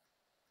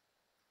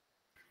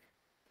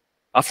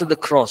 After the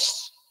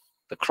cross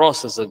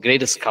is the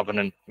greatest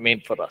covenant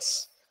made for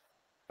us.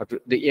 But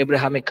the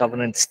Abrahamic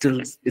covenant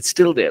it's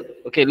still there.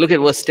 Okay, look at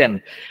verse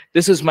 10.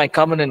 This is my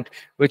covenant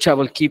which I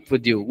will keep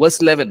with you. Verse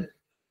 11.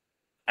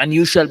 And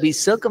you shall be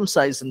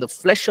circumcised in the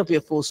flesh of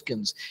your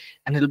foreskins,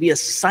 and it will be a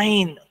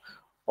sign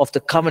of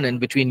the covenant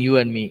between you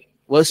and me.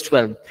 Verse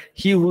 12,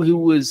 he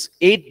who is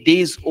 8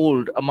 days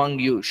old among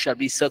you shall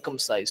be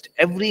circumcised,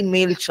 every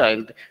male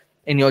child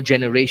in your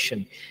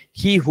generation.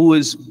 He who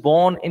is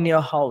born in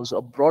your house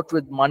or bought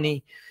with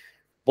money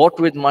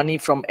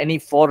from any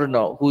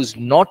foreigner who is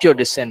not your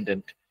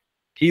descendant,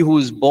 he who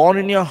is born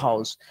in your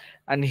house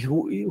and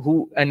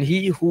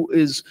he who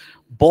is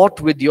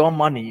bought with your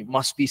money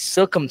must be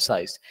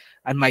circumcised,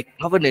 and my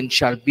covenant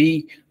shall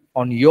be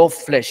on your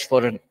flesh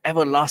for an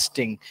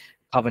everlasting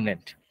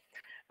covenant.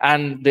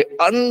 And the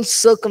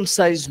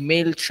uncircumcised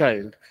male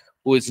child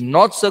who is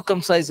not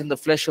circumcised in the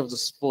flesh of the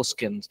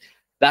foreskins,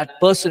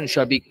 that person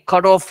shall be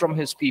cut off from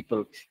his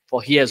people,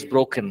 for he has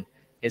broken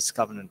his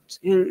covenant.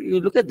 You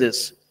look at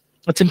this.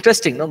 It's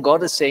interesting. No,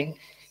 God is saying,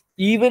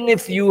 even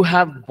if you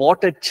have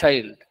bought a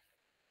child,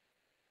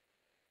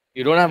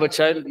 you don't have a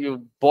child,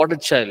 you bought a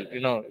child,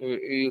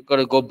 you got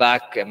to go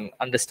back and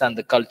understand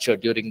the culture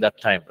during that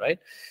time, right?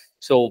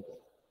 So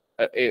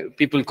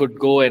people could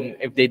go, and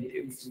if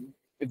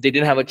they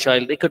didn't have a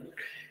child, they could,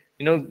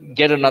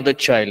 get another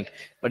child.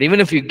 But even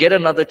if you get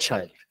another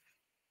child,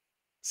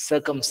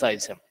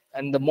 circumcise him.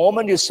 And the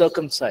moment you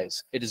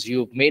circumcise, it is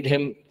you've made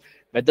him,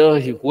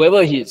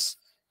 whoever he is,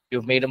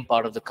 you've made him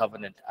part of the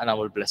covenant, and I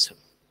will bless him.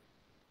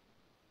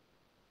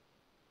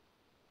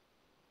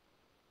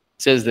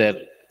 It says there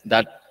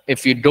that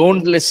if you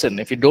don't listen,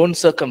 if you don't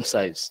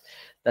circumcise,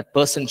 that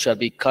person shall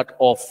be cut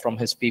off from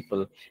his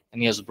people,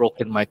 and he has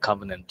broken my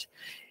covenant.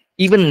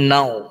 Even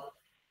now,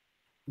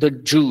 the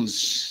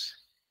Jews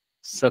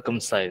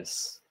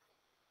circumcise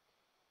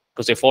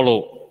because they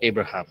follow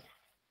Abraham.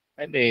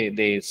 And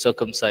they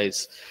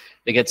circumcise,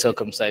 they get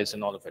circumcised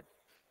and all of it.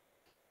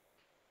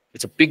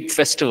 It's a big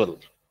festival.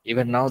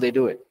 Even now they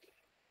do it,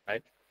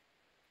 right?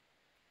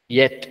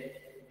 Yet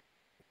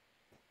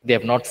they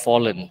have not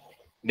fallen.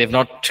 They've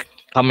not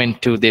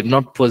they've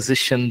not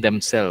positioned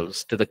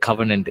themselves to the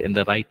covenant in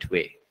the right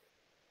way.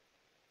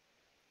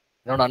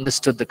 They've not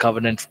understood the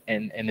covenant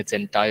in its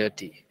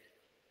entirety.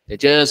 They're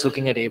just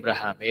looking at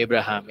Abraham.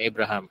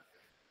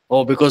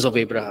 Oh, because of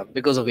Abraham.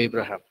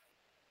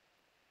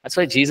 That's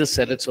why Jesus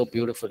said it so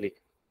beautifully.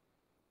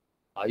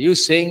 Are you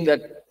saying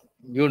that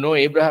you know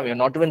Abraham? You're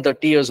not even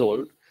 30 years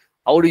old.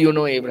 How do you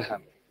know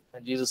Abraham?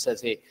 And Jesus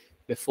says, hey,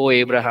 before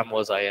Abraham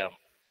was, I am.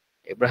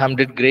 Abraham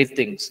did great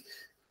things,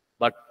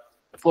 but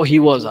before he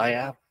was, I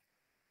am.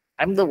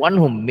 I'm the one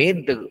who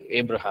made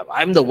Abraham.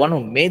 I'm the one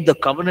who made the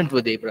covenant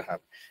with Abraham.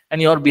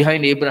 And you're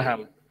behind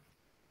Abraham.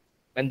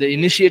 When the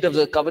initiator of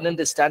the covenant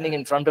is standing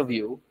in front of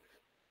you,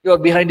 you're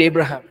behind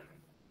Abraham.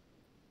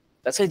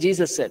 That's why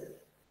Jesus said,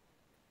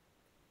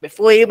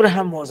 before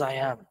Abraham was, I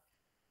am.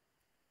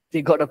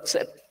 They got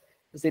upset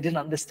because they didn't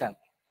understand.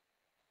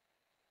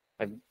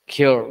 But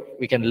here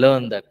we can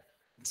learn that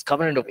this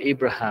covenant of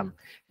Abraham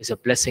is a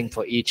blessing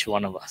for each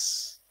one of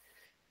us.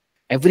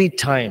 Every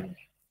time,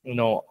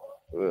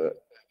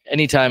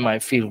 anytime I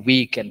feel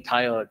weak and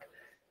tired,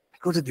 I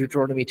go to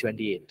Deuteronomy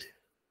 28.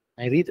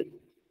 I read it.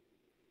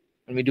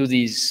 When we do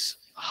these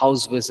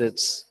house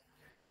visits,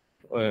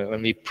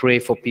 when we pray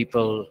for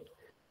people,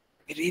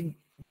 we read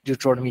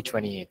Deuteronomy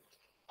 28.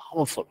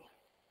 Powerful.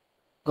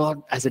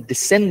 God, as a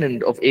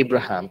descendant of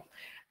Abraham,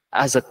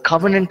 as a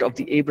covenant of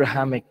the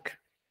Abrahamic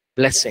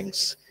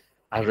blessings,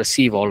 I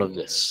receive all of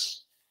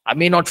this. I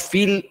may not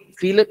feel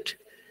it,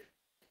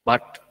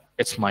 but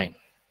it's mine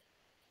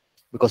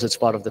because it's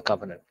part of the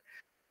covenant.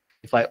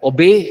 If I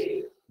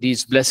obey,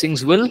 these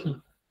blessings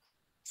will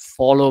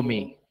follow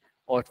me,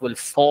 or it will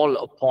fall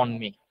upon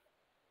me.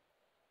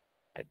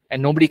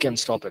 And nobody can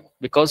stop it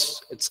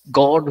because it's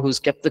God who's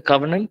kept the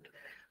covenant.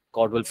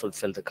 God will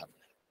fulfill the covenant.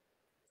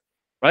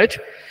 Right?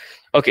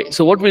 Okay,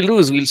 so what we'll do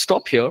is we'll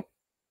stop here.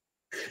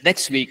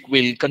 Next week,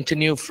 we'll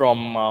continue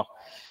from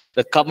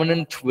the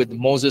covenant with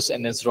Moses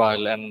and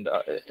Israel, and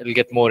it'll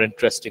get more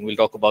interesting. We'll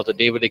talk about the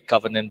Davidic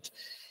covenant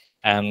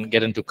and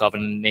get into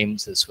covenant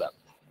names as well.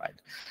 Right.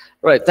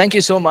 All right. Thank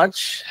you so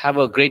much. Have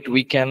a great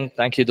weekend.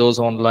 Thank you, those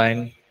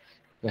online.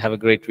 Have a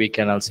great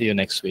weekend. I'll see you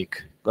next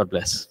week. God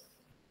bless.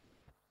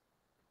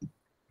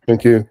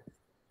 Thank you.